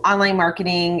do online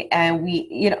marketing, and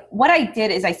what I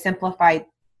did is I simplified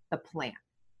the plan.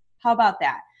 How about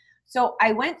that? So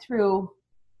I went through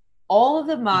all of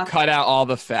the muck. You cut out all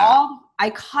the fat.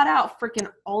 I cut out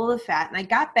freaking all of the fat, and I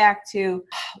got back to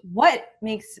what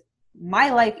makes my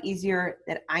life easier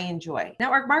that I enjoy.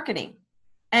 Network marketing.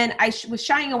 And I was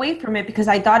shying away from it because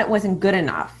I thought it wasn't good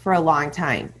enough for a long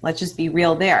time. Let's just be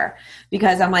real there.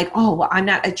 Because I'm like, oh, well, I'm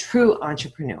not a true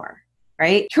entrepreneur,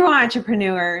 right? True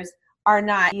entrepreneurs are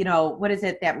not, what is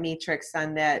it, that matrix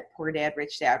on that Poor Dad,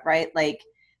 Rich Dad, right? Like,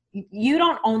 you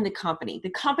don't own the company. The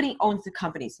company owns the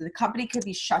company. So the company could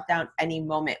be shut down any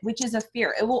moment, which is a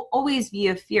fear. It will always be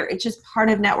a fear. It's just part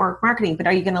of network marketing. But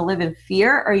are you going to live in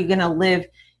fear, or are you going to live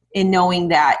in knowing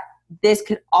that this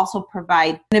could also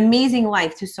provide an amazing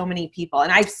life to so many people?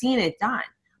 And I've seen it done.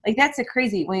 Like, that's the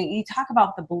crazy, when you talk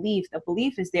about the belief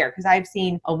is there, because I've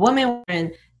seen a woman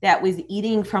that was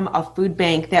eating from a food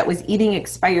bank, that was eating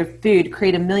expired food,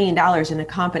 create $1 million in a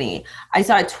company. I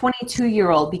saw a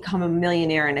 22-year-old become a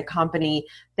millionaire in a company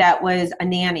that was a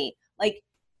nanny. Like,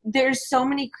 there's so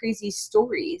many crazy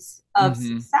stories of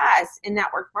success in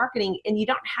network marketing, and you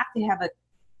don't have to have a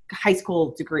high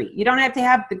school degree. You don't have to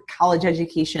have the college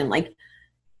education. Like,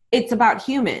 it's about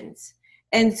humans.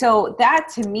 And so that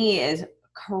to me is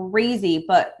crazy,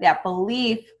 but that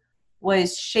belief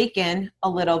was shaken a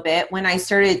little bit when I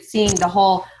started seeing the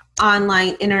whole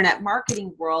online internet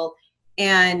marketing world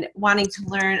and wanting to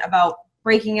learn about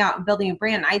breaking out and building a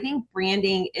brand. I think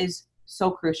branding is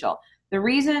so crucial. The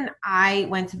reason I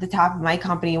went to the top of my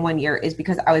company in 1 year is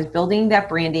because I was building that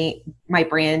my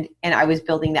brand, and I was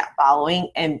building that following,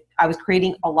 and I was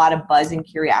creating a lot of buzz and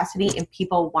curiosity, and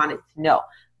people wanted to know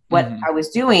what I was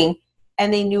doing,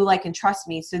 and they knew, like, and trust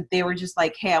me. So they were just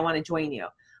like, hey, I want to join you.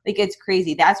 Like, it's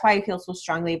crazy. That's why I feel so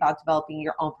strongly about developing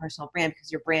your own personal brand, because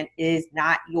your brand is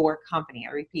not your company.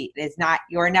 I repeat, it is not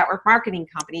your network marketing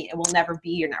company. It will never be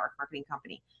your network marketing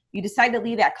company. You decide to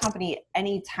leave that company at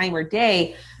any time or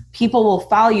day, people will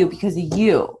follow you because of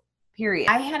you, period.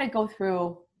 I had to go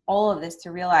through all of this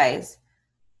to realize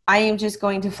I am just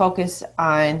going to focus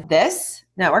on this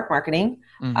network marketing.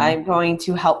 I'm going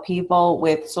to help people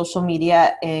with social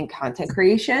media and content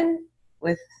creation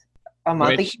with a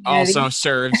monthly which community. also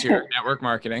serves your network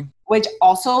marketing. Which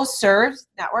also serves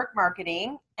network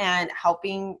marketing and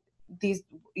helping these,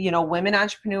 women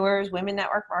entrepreneurs, women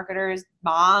network marketers,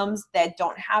 moms that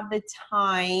don't have the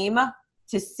time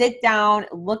to sit down,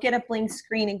 look at a blank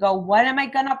screen and go, what am I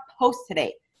going to post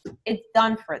today? It's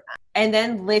done for them. And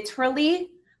then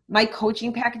literally my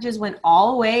coaching packages went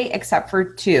all away except for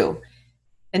 2.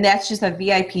 And that's just a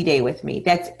VIP day with me.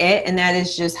 That's it. And that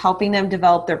is just helping them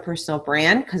develop their personal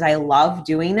brand, because I love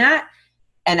doing that,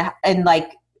 and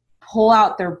like pull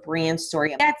out their brand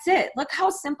story. That's it. Look how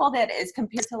simple that is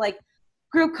compared to like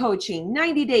group coaching,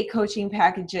 90-day coaching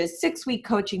packages, 6-week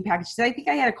coaching packages. I think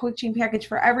I had a coaching package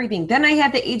for everything. Then I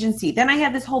had the agency. Then I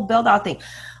had this whole build out thing.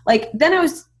 Like, then I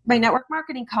was my network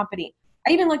marketing company.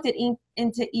 I even looked at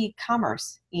into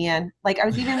e-commerce, and like I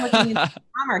was even looking into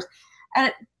e-commerce.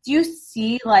 And do you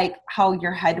see like how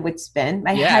your head would spin?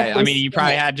 My head I mean, you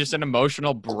probably had just an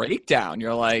emotional breakdown.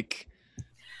 You're like,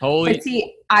 holy. But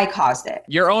see, I caused it.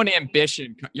 Your own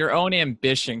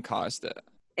ambition caused it.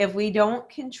 If we don't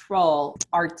control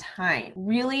our time,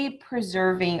 really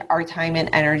preserving our time and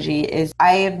energy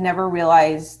I have never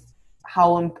realized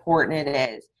how important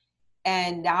it is.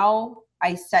 And now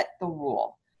I set the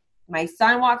rule. My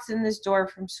son walks in this door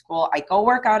from school. I go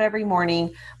work out every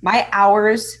morning. My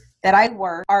hours that I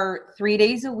work are 3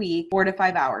 days a week, 4 to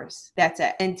 5 hours. That's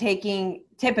it. And taking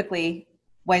typically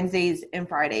Wednesdays and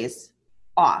Fridays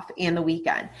off and the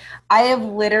weekend. I have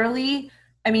literally,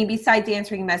 besides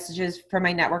answering messages for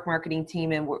my network marketing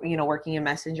team and, working in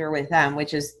Messenger with them,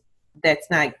 that's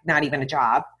not even a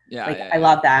job. I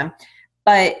love them.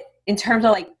 But in terms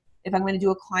of like, if I'm going to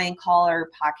do a client call or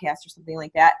podcast or something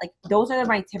like that, like those are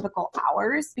my typical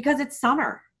hours because it's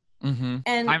summer.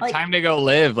 And time to go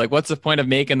live. Like, what's the point of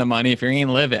making the money if you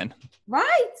ain't living?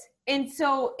 Right. And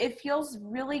so it feels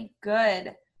really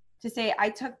good to say I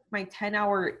took my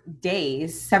 10-hour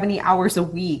days, 70 hours a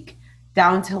week,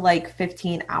 down to like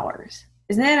 15 hours.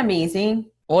 Isn't that amazing?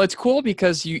 Well, it's cool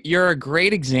because you're a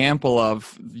great example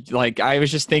of, like, I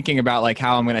was just thinking about like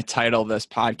how I'm going to title this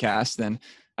podcast, and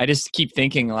I just keep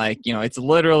thinking like, it's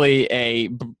literally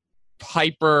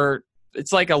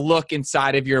it's like a look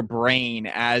inside of your brain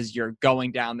as you're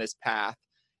going down this path.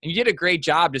 And you did a great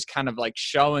job just kind of like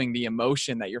showing the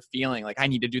emotion that you're feeling. Like, I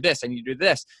need to do this. I need to do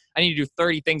this. I need to do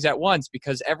 30 things at once,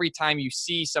 because every time you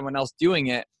see someone else doing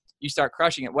it, you start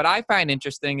crushing it. What I find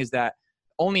interesting is that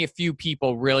only a few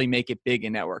people really make it big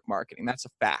in network marketing. That's a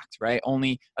fact, right?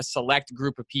 Only a select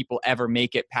group of people ever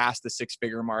make it past the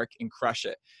 6-figure mark and crush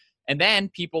it. And then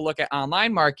people look at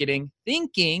online marketing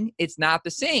thinking it's not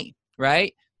the same,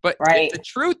 right? But the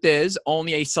truth is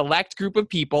only a select group of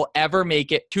people ever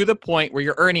make it to the point where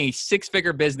you're earning a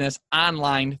 6-figure business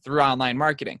online through online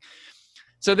marketing.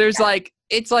 So there's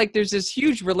there's this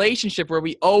huge relationship where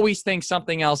we always think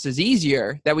something else is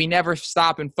easier, that we never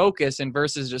stop and focus, and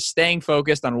versus just staying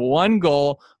focused on one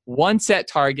goal, one set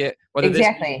target, whether this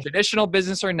is traditional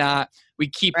business or not. We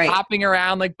keep hopping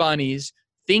around like bunnies,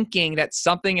 thinking that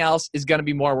something else is going to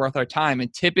be more worth our time.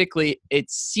 And typically it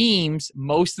seems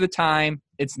most of the time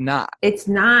it's not. It's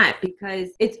not, because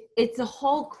it's a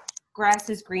whole grass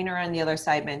is greener on the other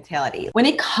side mentality. When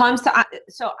it comes to,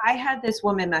 so I had this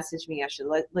woman message me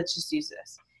yesterday. Let's just use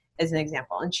this as an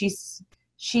example. And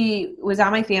she was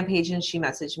on my fan page, and she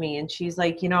messaged me, and she's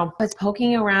like, I was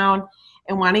poking around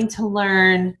and wanting to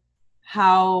learn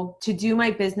how to do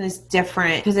my business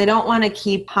different, because I don't want to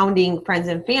keep pounding friends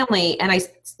and family. And I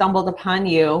stumbled upon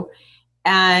you,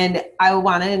 and I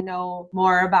wanted to know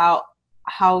more about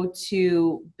how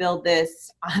to build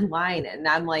this online. And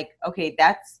I'm like, okay,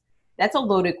 that's a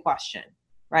loaded question,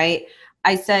 right?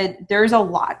 I said, there's a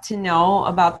lot to know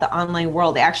about the online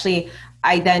world. Actually,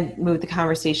 I then moved the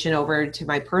conversation over to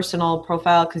my personal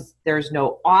profile because there's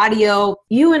no audio.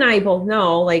 You and I both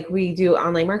know, like, we do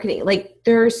online marketing. Like,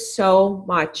 there's so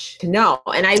much to know.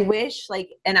 And I wish, like,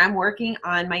 and I'm working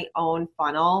on my own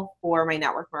funnel for my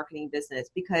network marketing business,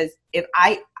 because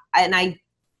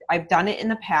I've done it in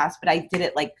the past, but I did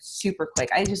it like super quick.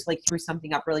 I just like threw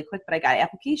something up really quick, but I got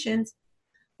applications,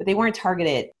 but they weren't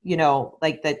targeted,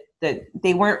 like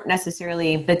they weren't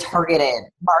necessarily the targeted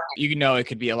market. It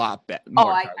could be a lot better.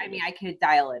 I mean, I could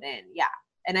dial it in. Yeah.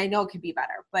 And I know it could be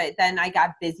better, but then I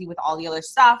got busy with all the other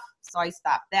stuff. So I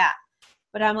stopped that.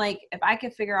 But I'm like, if I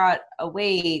could figure out a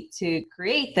way to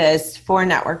create this for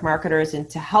network marketers and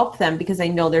to help them, because I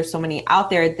know there's so many out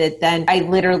there that then I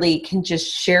literally can just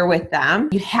share with them.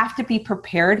 You have to be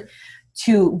prepared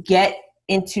to get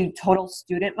into total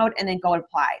student mode and then go and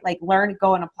apply. Like, learn,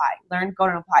 go and apply, learn, go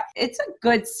and apply. It's a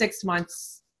good 6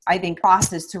 months, I think,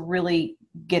 process to really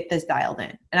get this dialed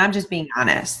in. And I'm just being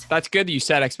honest. That's good that you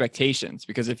set expectations,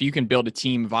 because if you can build a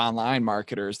team of online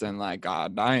marketers, then like,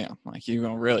 God damn, like you're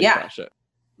going to really crush it.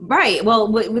 Right.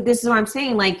 Well, this is what I'm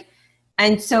saying. Like,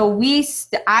 and so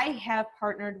I have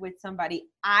partnered with somebody.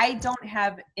 I don't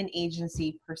have an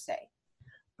agency per se,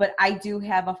 but I do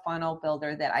have a funnel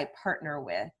builder that I partner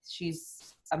with.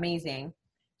 She's amazing.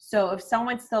 So if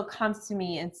someone still comes to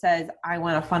me and says, I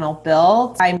want a funnel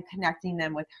built, I'm connecting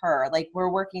them with her. Like, we're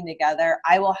working together.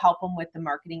 I will help them with the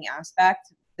marketing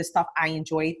aspect, the stuff I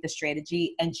enjoy, the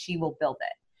strategy, and she will build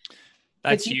it.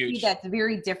 That's huge. That's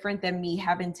very different than me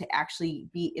having to actually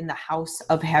be in the house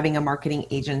of having a marketing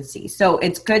agency. So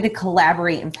it's good to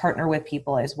collaborate and partner with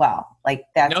people as well. Like,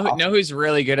 that's know who's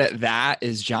really good at that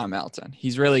is John Melton.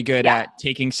 He's really good at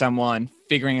taking someone,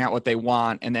 figuring out what they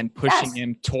want, and then pushing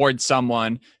him towards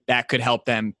someone that could help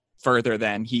them further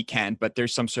than he can. But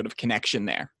there's some sort of connection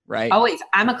there, right? Always.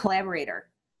 I'm a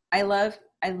collaborator. I love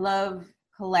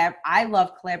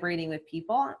collaborating with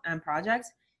people on projects.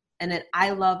 And then I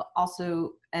love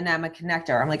also, and I'm a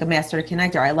connector. I'm like a master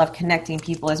connector. I love connecting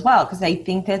people as well, because I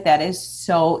think that is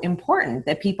so important,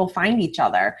 that people find each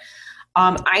other.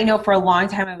 I know for a long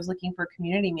time I was looking for a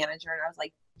community manager, and I was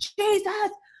like,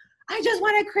 Jesus, I just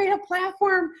want to create a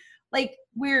platform like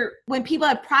where when people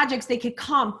have projects, they could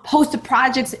come post the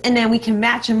projects, and then we can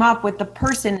match them up with the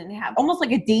person and have almost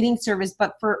like a dating service,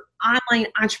 but for online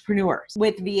entrepreneurs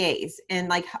with VAs and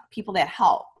like people that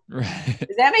help. Right.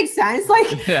 Does that make sense? Like,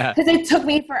 because it took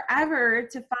me forever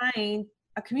to find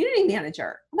a community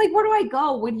manager. I'm like, where do I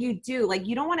go? What do you do? Like,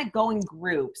 you don't want to go in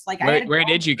groups. Like, where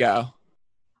did you go?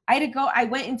 I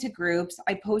went into groups.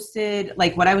 I posted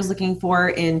like what I was looking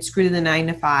for in Screw to the 9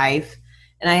 to 5.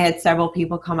 And I had several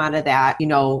people come out of that.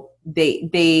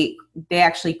 They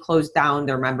actually closed down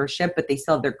their membership, but they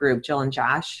still have their group, Jill and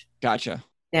Josh. Gotcha.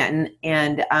 And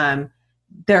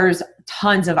there's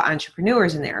tons of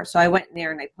entrepreneurs in there. So I went in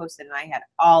there and I posted, and I had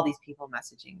all these people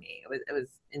messaging me. It was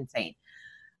insane.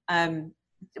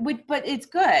 But it's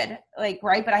good, like,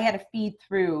 right. But I had to feed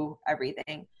through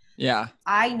everything. Yeah.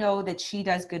 I know that she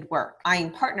does good work.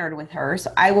 I'm partnered with her.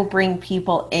 So I will bring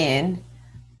people in,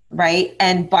 right,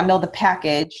 and bundle the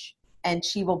package, and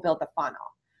she will build the funnel.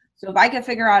 So if I can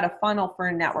figure out a funnel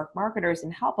for network marketers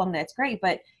and help them, that's great.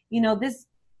 But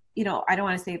I don't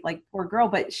want to say like poor girl,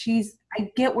 but I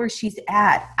get where she's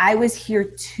at. I was here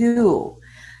too.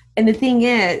 And the thing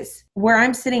is, where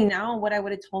I'm sitting now, what I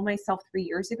would have told myself 3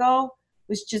 years ago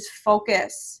was just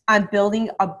focus on building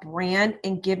a brand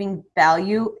and giving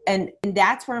value. And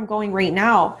that's where I'm going right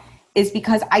now, is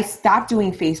because I stopped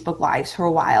doing Facebook Lives for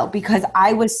a while because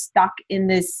I was stuck in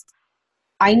this,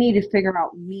 I need to figure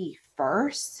out me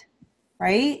first,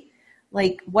 right?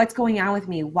 Like, what's going on with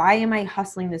me? Why am I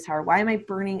hustling this hard? Why am I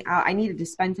burning out? I needed to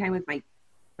spend time with my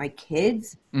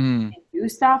kids and do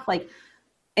stuff. Like,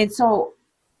 and so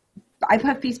I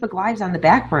put Facebook Lives on the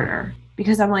back burner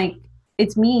because I'm like,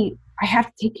 it's me. I have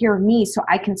to take care of me so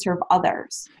I can serve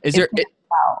others. Is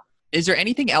there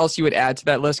anything else you would add to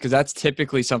that list? Because that's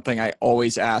typically something I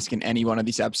always ask in any one of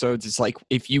these episodes. It's like,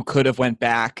 if you could have went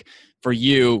back for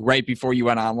you right before you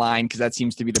went online, because that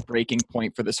seems to be the breaking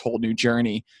point for this whole new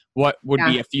journey, what would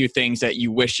be a few things that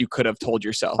you wish you could have told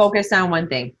yourself? Focus on one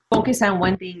thing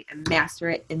and master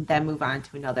it, and then move on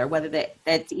to another, whether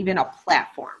that's even a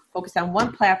platform. Focus on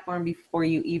one platform before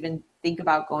you even think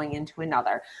about going into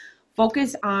another.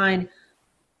 Focus on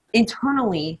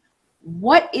internally,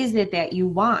 what is it that you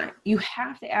want? You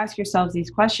have to ask yourselves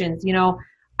these questions.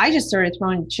 I just started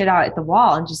throwing shit out at the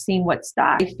wall and just seeing what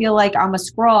stuck. I feel like I'm a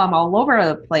squirrel. I'm all over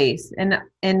the place. And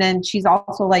then she's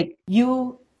also like,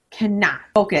 you cannot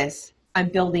focus on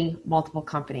building multiple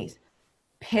companies.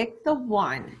 Pick the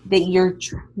one that you're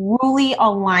truly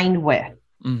aligned with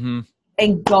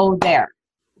and go there.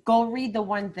 Go read the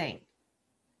one thing.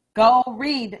 Go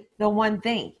read the one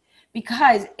thing.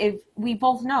 Because if we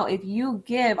both know, if you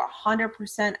give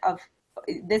 100% of,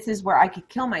 this is where I could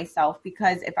kill myself,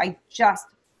 because if I just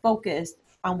focused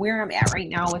on where I'm at right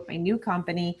now with my new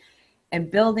company and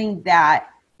building that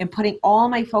and putting all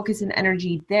my focus and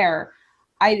energy there,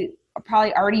 I'd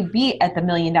probably already be at the $1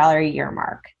 million a year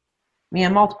mark. I mean,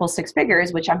 I'm multiple six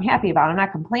figures, which I'm happy about. I'm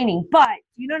not complaining, but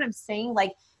you know what I'm saying?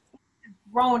 Like, it's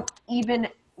grown even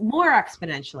more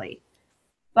exponentially.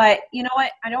 But you know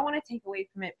what? I don't want to take away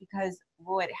from it, because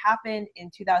what happened in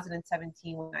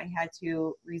 2017 when I had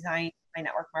to resign my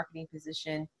network marketing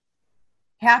position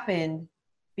happened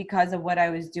because of what I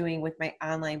was doing with my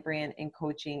online brand and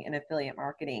coaching and affiliate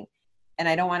marketing. And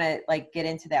I don't want to like get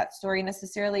into that story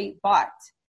necessarily, but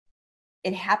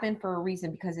it happened for a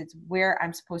reason, because it's where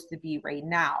I'm supposed to be right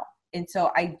now. And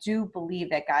so I do believe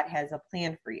that God has a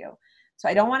plan for you. So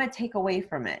I don't want to take away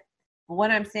from it. But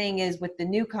what I'm saying is, with the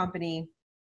new company,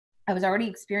 I was already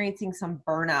experiencing some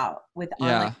burnout with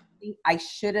online. I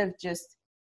should have just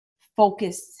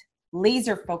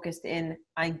laser focused in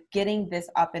on getting this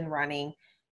up and running.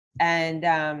 And,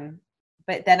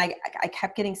 but then I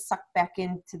kept getting sucked back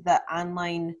into the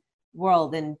online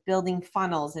world and building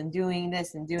funnels and doing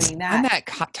this and doing that. On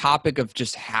that topic of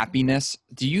just happiness,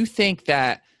 do you think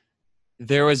that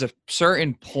there was a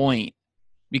certain point,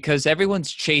 because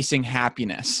everyone's chasing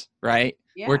happiness, right?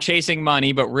 Yeah. We're chasing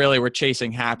money, but really we're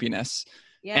chasing happiness.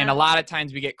 Yeah. And a lot of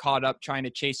times we get caught up trying to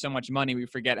chase so much money, we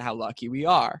forget how lucky we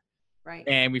are. Right.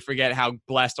 And we forget how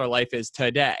blessed our life is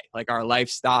today, like our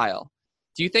lifestyle.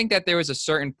 Do you think that there was a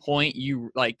certain point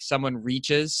someone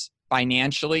reaches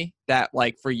financially that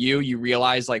like for you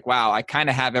realize like, wow, I kind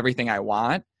of have everything I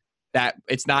want, that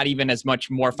it's not even as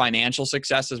much more financial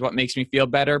success as what makes me feel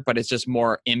better, but it's just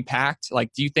more impact?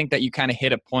 Like, do you think that you kind of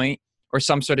hit a point or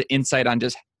some sort of insight on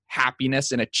just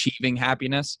happiness and achieving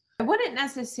happiness? I wouldn't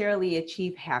necessarily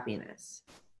achieve happiness.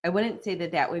 I wouldn't say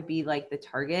that would be like the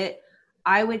target.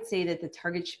 I would say that the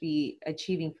target should be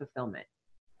achieving fulfillment.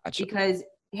 Gotcha. Because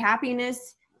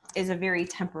happiness is a very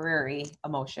temporary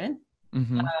emotion.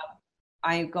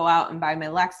 I go out and buy my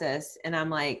Lexus and I'm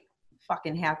like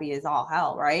fucking happy as all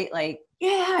hell, right? Like,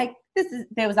 yeah,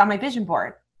 that was on my vision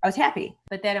board. I was happy,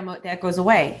 but that goes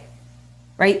away,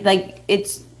 right? Like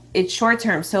it's short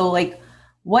term. So like,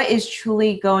 what is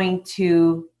truly going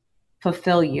to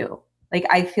fulfill you? Like,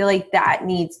 I feel like that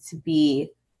needs to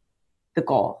be the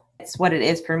goal. It's what it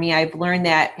is for me. I've learned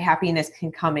that happiness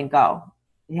can come and go.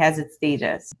 It has its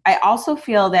stages. I also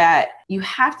feel that you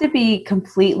have to be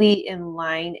completely in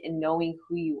line in knowing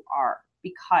who you are,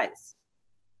 because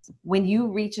when you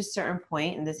reach a certain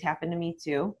point, and this happened to me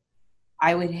too,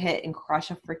 I would hit and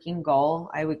crush a freaking goal.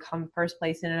 I would come first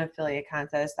place in an affiliate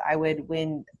contest. I would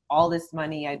win all this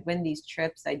money. I'd win these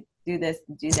trips. I'd do this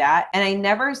and do that. And I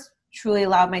never truly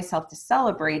allowed myself to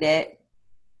celebrate it,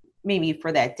 maybe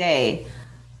for that day,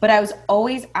 but I was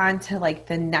always on to like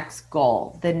the next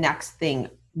goal, the next thing,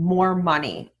 more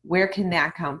money. Where can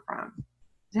that come from?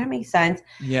 Does that make sense?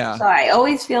 Yeah. So I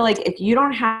always feel like if you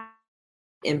don't have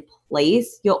it in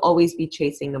place, you'll always be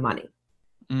chasing the money.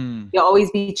 You'll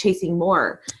always be chasing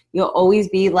more. You'll always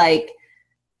be like,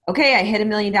 okay, I hit $1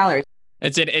 million.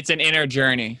 It's an inner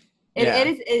journey.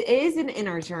 It is an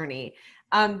inner journey.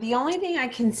 The only thing I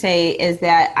can say is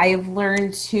that I've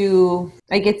learned to,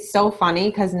 like, it's so funny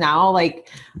because now, like,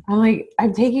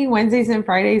 I'm taking Wednesdays and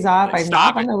Fridays off. I'm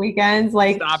off on the weekends.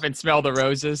 Like, stop and smell the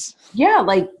roses. Yeah.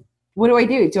 Like, what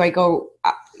do? Do I go,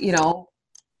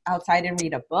 outside and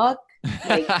read a book?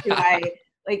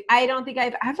 Like, I don't think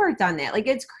I've ever done that. Like,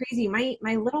 it's crazy.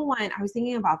 My little one, I was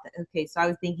thinking about that. Okay. So I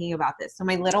was thinking about this. So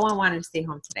my little one wanted to stay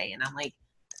home today. And I'm like,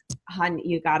 hon,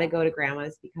 you got to go to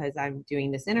grandma's because I'm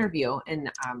doing this interview.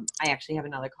 And I actually have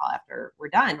another call after we're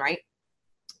done. Right.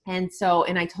 And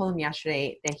I told him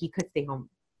yesterday that he could stay home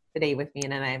today with me.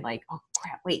 And then I'm like, oh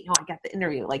crap, wait, no, I got the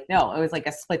interview. Like, no, it was like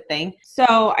a split thing.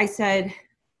 So I said,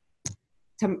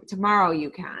 tomorrow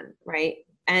you can. Right.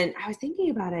 And I was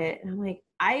thinking about it and I'm like,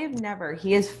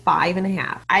 he is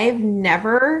 5.5. I have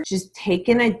never just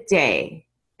taken a day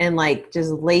and like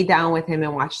just lay down with him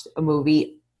and watched a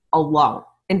movie alone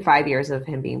in 5 years of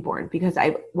him being born, because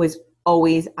I was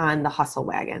always on the hustle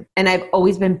wagon and I've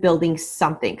always been building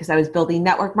something, because I was building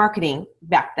network marketing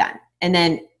back then. And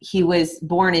then he was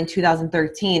born in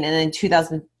 2013 and then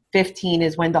 2015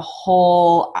 is when the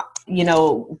whole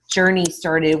journey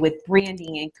started with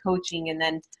branding and coaching. And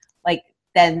then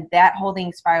then that whole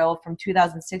thing spiraled from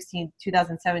 2016,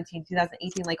 2017,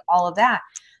 2018, like all of that.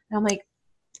 And I'm like,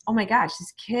 oh my gosh,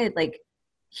 this kid, like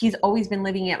he's always been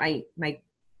living at my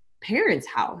parents'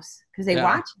 house because they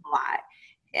watch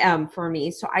a lot for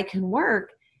me so I can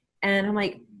work. And I'm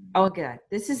like, oh God,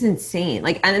 this is insane.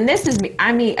 Like, and this is me.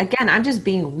 I mean, again, I'm just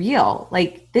being real.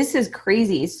 Like, this is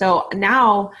crazy. So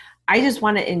now I just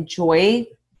want to enjoy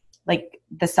like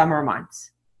the summer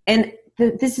months. And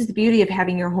this is the beauty of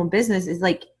having your home business is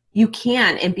like, you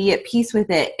can and be at peace with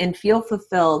it and feel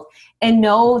fulfilled and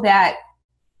know that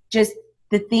just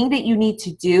the thing that you need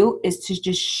to do is to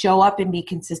just show up and be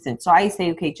consistent. So I say,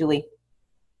 okay, Julie,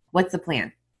 what's the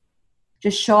plan?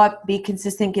 Just show up, be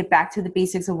consistent, get back to the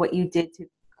basics of what you did to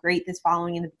create this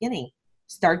following in the beginning.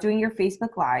 Start doing your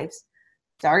Facebook Lives,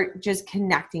 start just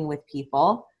connecting with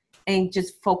people and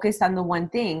just focus on the one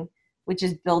thing, which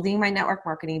is building my network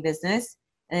marketing business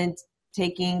and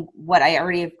taking what I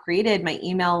already have created, my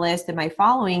email list and my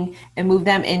following, and move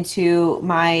them into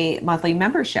my monthly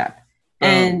membership.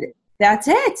 And that's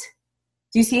it.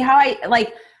 Do you see how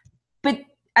but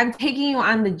I'm taking you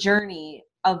on the journey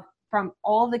of from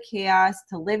all the chaos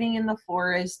to living in the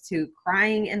forest to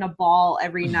crying in a ball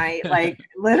every night, like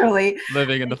literally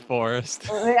living in the forest.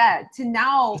 Yeah, to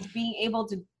now being able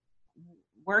to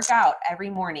work out every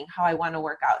morning how I want to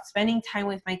work out, spending time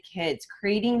with my kids,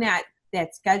 creating that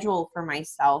schedule for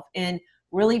myself and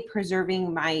really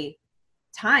preserving my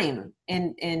time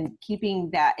and keeping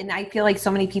that. And I feel like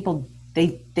so many people,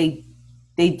 they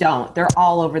don't, they're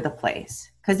all over the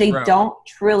place because they don't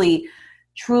truly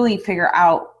figure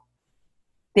out,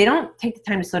 they don't take the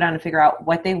time to slow down and figure out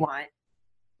what they want.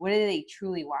 What do they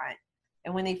truly want?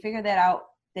 And when they figure that out,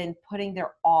 then putting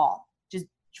their all, just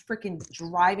freaking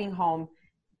driving home,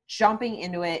 jumping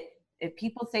into it. If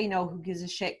people say no, who gives a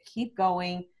shit? Keep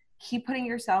going. Keep putting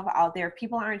yourself out there. If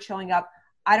people aren't showing up,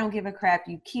 I don't give a crap.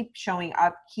 You keep showing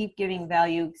up, keep giving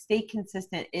value, stay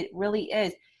consistent. It really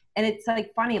is. And it's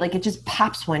like funny, like it just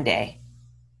pops one day.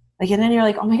 Like, and then you're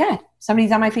like, oh my God,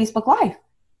 somebody's on my Facebook Live.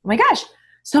 Oh my gosh,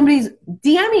 somebody's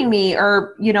DMing me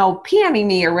or, PMing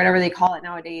me or whatever they call it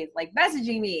nowadays, like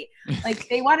messaging me. Like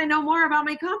they want to know more about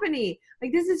my company.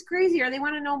 Like, this is crazy. Or they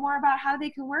want to know more about how they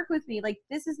can work with me. Like,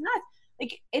 this is nuts.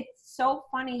 Like, it's so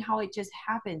funny how it just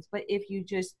happens. But if you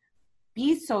just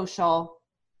be social,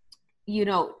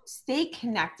 stay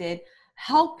connected,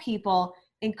 help people,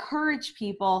 encourage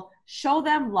people, show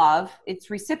them love. It's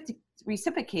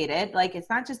reciprocated. Like, it's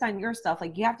not just on your stuff.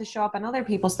 Like, you have to show up on other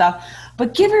people's stuff,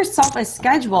 but give yourself a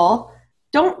schedule.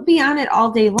 Don't be on it all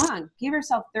day long. Give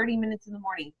yourself 30 minutes in the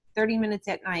morning, 30 minutes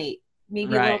at night,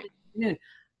 maybe a little bit at noon.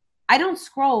 I don't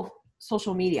scroll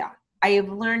social media. I have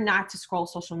learned not to scroll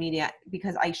social media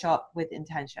because I show up with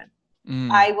intention.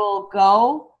 I will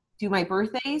go do my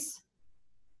birthdays,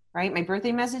 right? My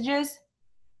birthday messages.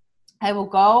 I will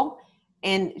go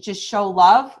and just show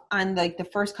love on the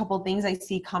first couple of things I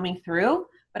see coming through,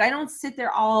 but I don't sit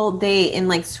there all day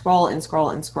and scroll and scroll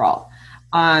and scroll.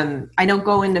 I don't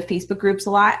go into Facebook groups a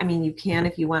lot. I mean, you can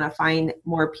if you want to find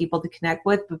more people to connect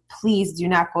with, but please do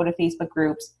not go to Facebook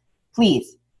groups.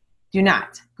 Please do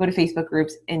not go to Facebook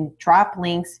groups and drop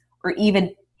links or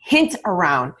even hint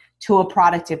around to a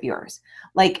product of yours.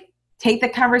 Like, take the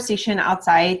conversation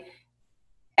outside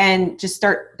and just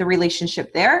start the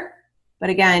relationship there. But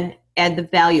again, add the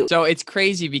value. So it's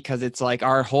crazy because it's like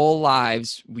our whole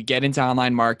lives, we get into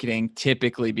online marketing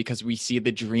typically because we see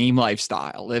the dream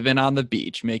lifestyle, living on the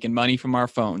beach, making money from our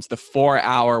phones, the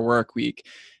 4-hour work week.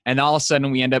 And all of a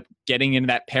sudden we end up getting into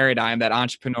that paradigm that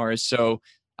entrepreneurs so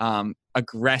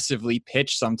aggressively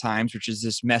pitch sometimes, which is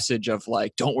this message of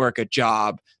like, don't work a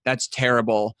job. That's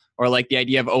terrible. Or like the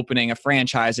idea of opening a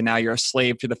franchise and now you're a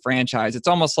slave to the franchise. It's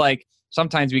almost like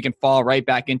sometimes we can fall right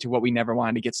back into what we never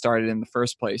wanted to get started in the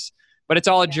first place. But it's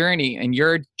all a journey, and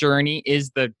your journey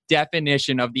is the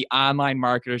definition of the online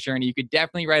marketer's journey. You could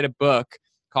definitely write a book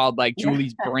called like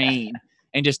Julie's Brain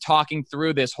and just talking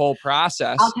through this whole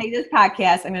process. I'll take this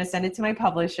podcast. I'm going to send it to my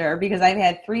publisher because I've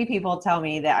had 3 people tell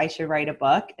me that I should write a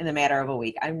book in the matter of a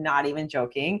week. I'm not even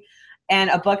joking. And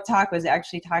a book talk was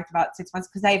actually talked about 6 months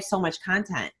because I have so much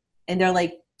content. And they're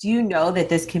like, do you know that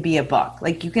this could be a book?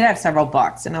 Like, you could have several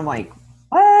books. And I'm like,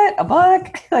 what? A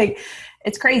book? Like,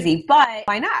 it's crazy, but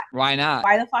why not? Why not?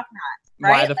 Why the fuck not?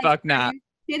 Right? Why the fuck not? Are you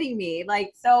kidding me?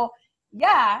 Like, so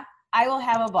yeah, I will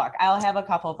have a book. I'll have a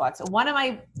couple of books. One of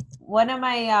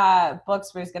my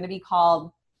books was going to be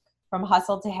called From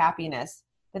Hustle to Happiness.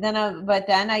 But then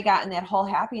I got in that whole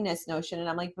happiness notion, and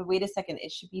I'm like, but wait a second,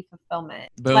 it should be fulfillment.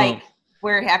 Boom. Like,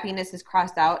 where happiness is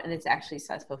crossed out and it's actually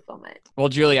says fulfillment. Well,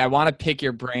 Julie, I want to pick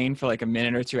your brain for like a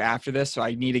minute or two after this. So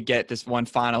I need to get this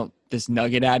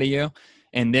nugget out of you.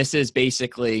 And this is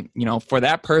basically, for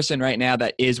that person right now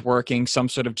that is working some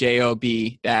sort of job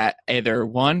that either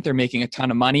one, they're making a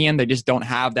ton of money in, they just don't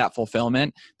have that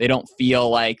fulfillment. They don't feel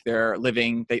like they're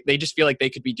living, they just feel like they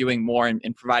could be doing more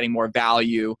and providing more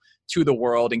value to the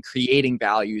world and creating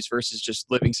values versus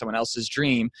just living someone else's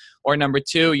dream. Or number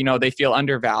two, they feel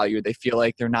undervalued. They feel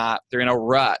like they're in a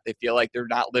rut. They feel like they're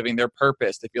not living their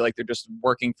purpose. They feel like they're just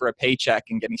working for a paycheck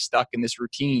and getting stuck in this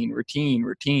routine.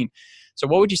 So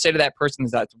what would you say to that person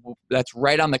that's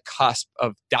right on the cusp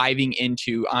of diving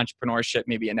into entrepreneurship,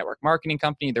 maybe a network marketing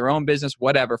company, their own business,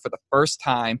 whatever, for the first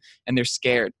time, and they're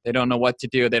scared. They don't know what to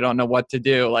do. They don't know what to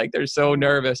do. Like, they're so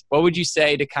nervous. What would you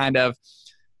say to kind of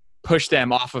push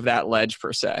them off of that ledge,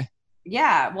 per se?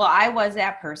 Yeah, well, I was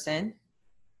that person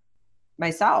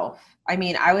myself. I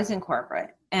mean, I was in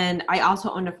corporate, and I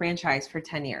also owned a franchise for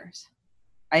 10 years.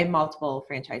 I had multiple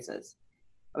franchises.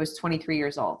 I was 23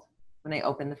 years old when I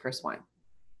opened the first one.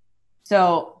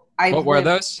 So What were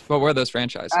those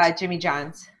franchises? Jimmy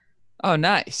John's. Oh,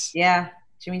 nice. Yeah,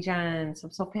 Jimmy John's.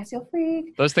 I'm so pastel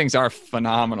freak. Those things are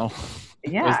phenomenal.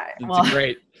 Yeah, it's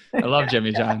great. I love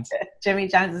Jimmy John's. Jimmy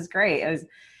John's is great. It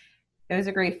was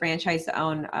a great franchise to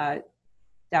own.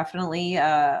 Definitely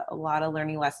a lot of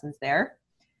learning lessons there.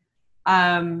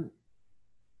 So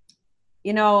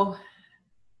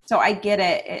I get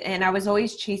it. And I was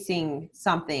always chasing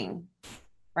something,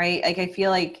 right? Like, I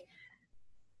feel like,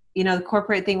 the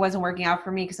corporate thing wasn't working out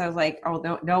for me because I was like,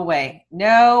 oh, no way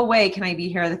can I be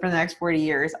here for the next 40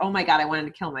 years. Oh my God, I wanted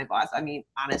to kill my boss. I mean,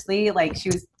 honestly, like, she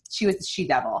was the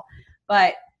she-devil.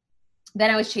 But then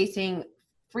I was chasing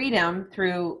freedom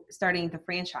through starting the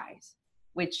franchise,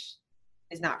 which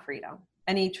is not freedom.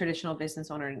 Any traditional business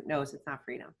owner knows it's not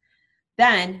freedom.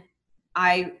 Then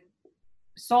I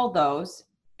sold those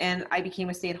and I became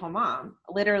a stay-at-home mom.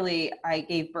 Literally, I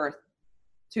gave birth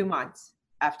 2 months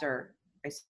after I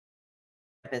started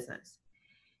business.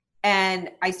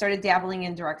 And I started dabbling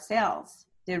in direct sales.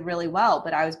 Did really well,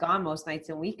 but I was gone most nights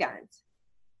and weekends.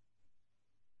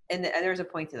 And there's a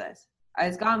point to this. I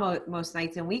was gone most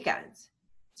nights and weekends.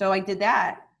 So I did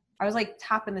that. I was like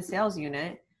top in the sales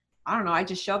unit. I don't know. I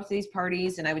just show up to these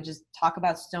parties and I would just talk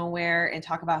about stoneware and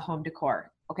talk about home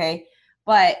decor. Okay.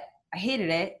 But I hated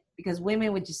it because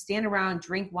women would just stand around,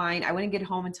 drink wine. I wouldn't get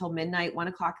home until midnight, 1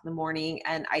 o'clock in the morning.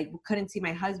 And I couldn't see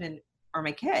my husband or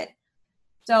my kid.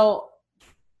 So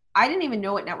I didn't even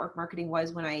know what network marketing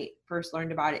was when I first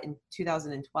learned about it in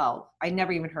 2012. I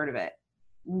never even heard of it.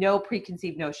 No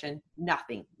preconceived notion,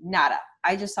 nothing, nada.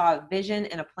 I just saw a vision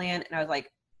and a plan and I was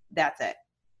like, that's it.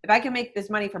 If I can make this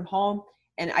money from home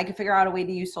and I can figure out a way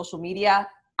to use social media,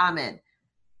 I'm in.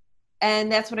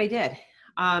 And that's what I did.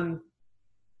 And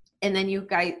then you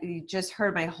just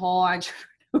heard my whole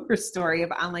entrepreneur story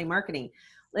of online marketing.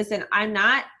 Listen, I'm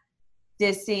not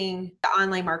dissing the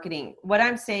online marketing. What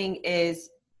I'm saying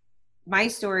is my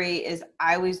story is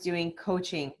I was doing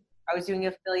coaching. I was doing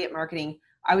affiliate marketing.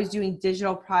 I was doing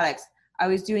digital products. I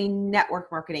was doing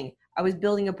network marketing. I was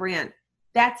building a brand.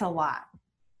 That's a lot.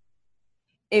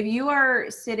 If you are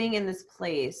sitting in this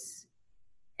place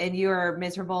and you're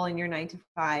miserable in your 9 to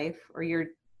 5, or you're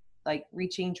like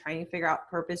trying to figure out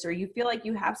purpose, or you feel like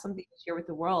you have something to share with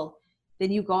the world,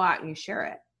 then you go out and you share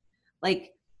it.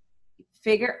 Like,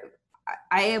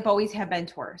 I have always had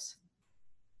mentors.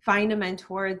 Find a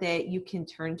mentor that you can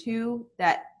turn to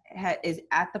that is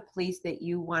at the place that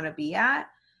you want to be at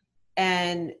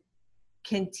and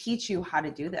can teach you how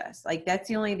to do this. Like, that's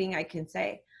the only thing I can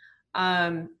say.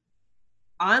 Online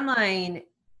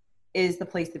is the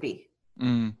place to be.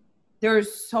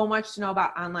 There's so much to know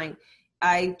about online.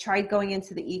 I tried going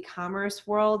into the e-commerce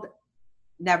world.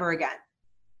 Never again.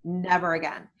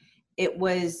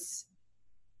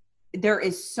 There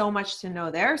is so much to know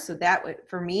there. So that would,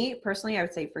 for me personally, I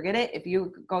would say, forget it. If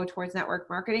you go towards network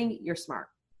marketing, you're smart.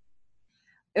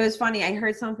 It was funny. I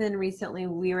heard something recently.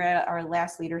 We were at our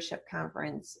last leadership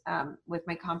conference with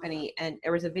my company, and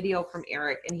there was a video from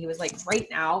Eric, and he was like, right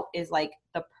now is like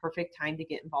the perfect time to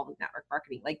get involved with network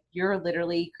marketing. Like, you're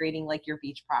literally creating like your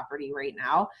beach property right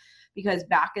now, because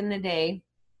back in the day,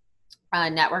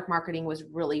 network marketing was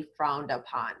really frowned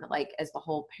upon, like as the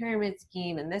whole pyramid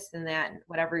scheme and this and that and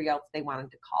whatever else they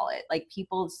wanted to call it. Like,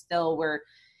 people still were,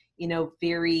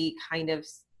 very kind of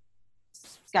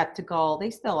skeptical.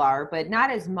 They still are, but not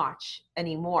as much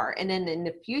anymore. And then in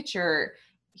the future,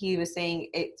 he was saying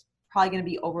it's probably going to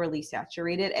be overly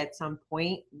saturated at some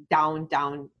point down,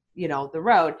 the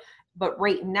road. But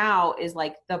right now is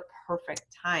like the perfect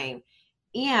time.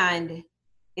 And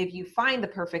if you find the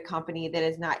perfect company that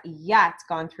has not yet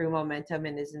gone through momentum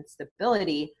and is in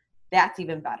stability, that's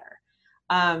even better.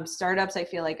 Startups, I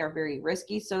feel like, are very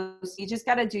risky. So you just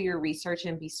got to do your research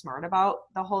and be smart about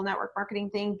the whole network marketing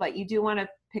thing. But you do want to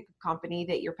pick a company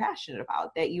that you're passionate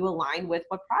about, that you align with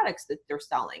what products that they're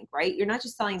selling, right? You're not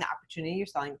just selling the opportunity, you're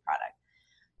selling the product.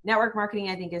 Network marketing,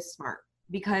 I think, is smart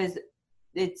because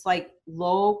it's like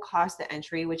low cost to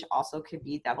entry, which also could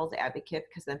be devil's advocate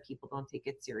because then people don't take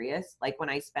it serious. Like when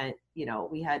I spent,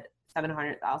 we had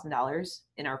 $700,000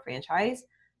 in our franchise.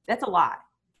 That's a lot.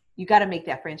 You got to make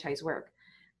that franchise work.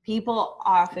 People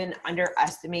often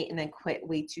underestimate and then quit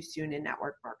way too soon in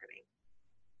network marketing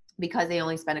because they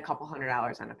only spend a couple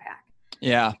 $100s on a pack.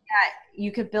 Yeah.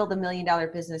 You could build $1 million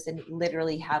business and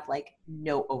literally have like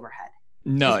no overhead.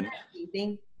 None.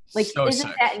 Like, so isn't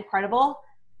sick. that incredible?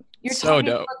 You're So talking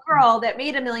dope. to a girl that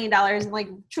made $1 million and like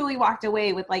truly walked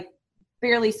away with like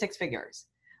barely 6 figures.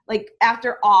 Like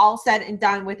after all said and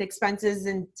done with expenses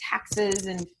and taxes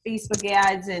and Facebook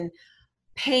ads and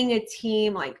paying a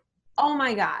team, like, oh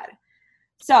my God.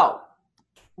 So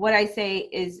what I say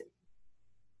is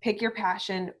pick your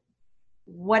passion.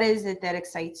 What is it that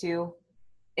excites you?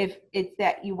 If it's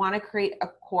that you want to create a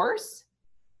course,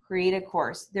 create a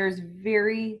course. There's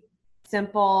very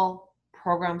simple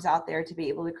programs out there to be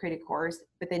able to create a course,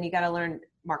 but then you got to learn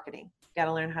marketing. You got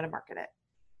to learn how to market it.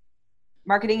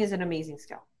 Marketing is an amazing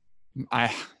skill.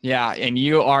 Yeah. And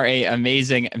you are a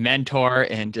amazing mentor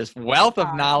and just wealth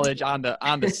of knowledge on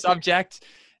the subject.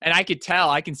 And I could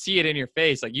tell, I can see it in your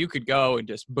face. Like you could go and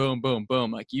just boom, boom,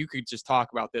 boom. Like you could just talk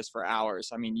about this for hours.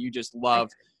 I mean, you just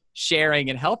love sharing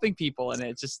and helping people. And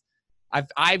it's just,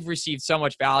 I've received so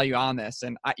much value on this.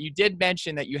 And you did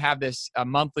mention that you have this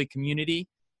monthly community.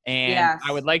 And yes.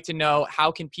 I would like to know,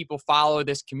 how can people follow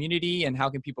this community and how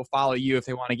can people follow you if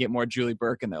they want to get more Julie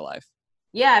Burke in their life?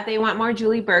 Yeah, if they want more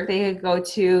Julie Burke, they could go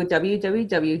to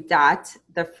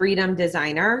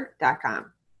www.thefreedomdesigner.com.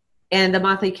 And the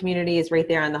monthly community is right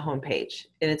there on the homepage.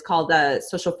 And it's called the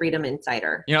Social Freedom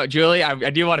Insider. Julie, I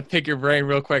do want to pick your brain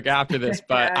real quick after this,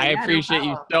 but I appreciate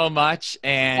you so much.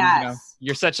 And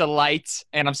you're such a light.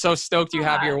 And I'm so stoked you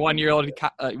have your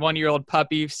one-year-old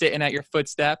puppy sitting at your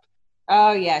footstep.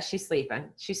 Oh, yeah, she's sleeping.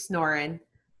 She's snoring.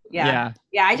 Yeah.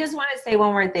 I just want to say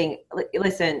one more thing.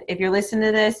 Listen, if you're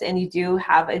listening to this and you do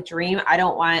have a dream, I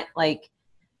don't want like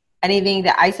anything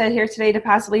that I said here today to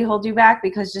possibly hold you back,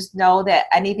 because just know that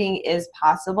anything is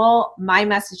possible. My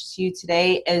message to you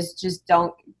today is just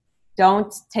don't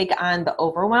take on the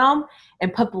overwhelm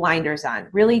and put blinders on.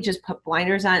 Really just put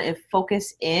blinders on and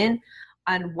focus in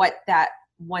on what that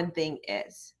one thing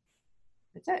is.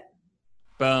 That's it.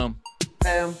 Boom.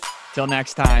 Boom. Till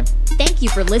next time. Thank you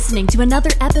for listening to another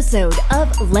episode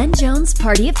of Len Jones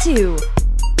Party of Two.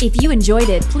 If you enjoyed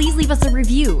it, please leave us a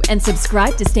review and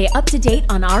subscribe to stay up to date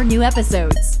on our new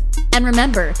episodes. And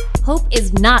remember, hope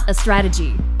is not a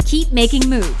strategy. Keep making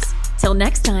moves. Till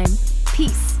next time,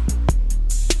 peace.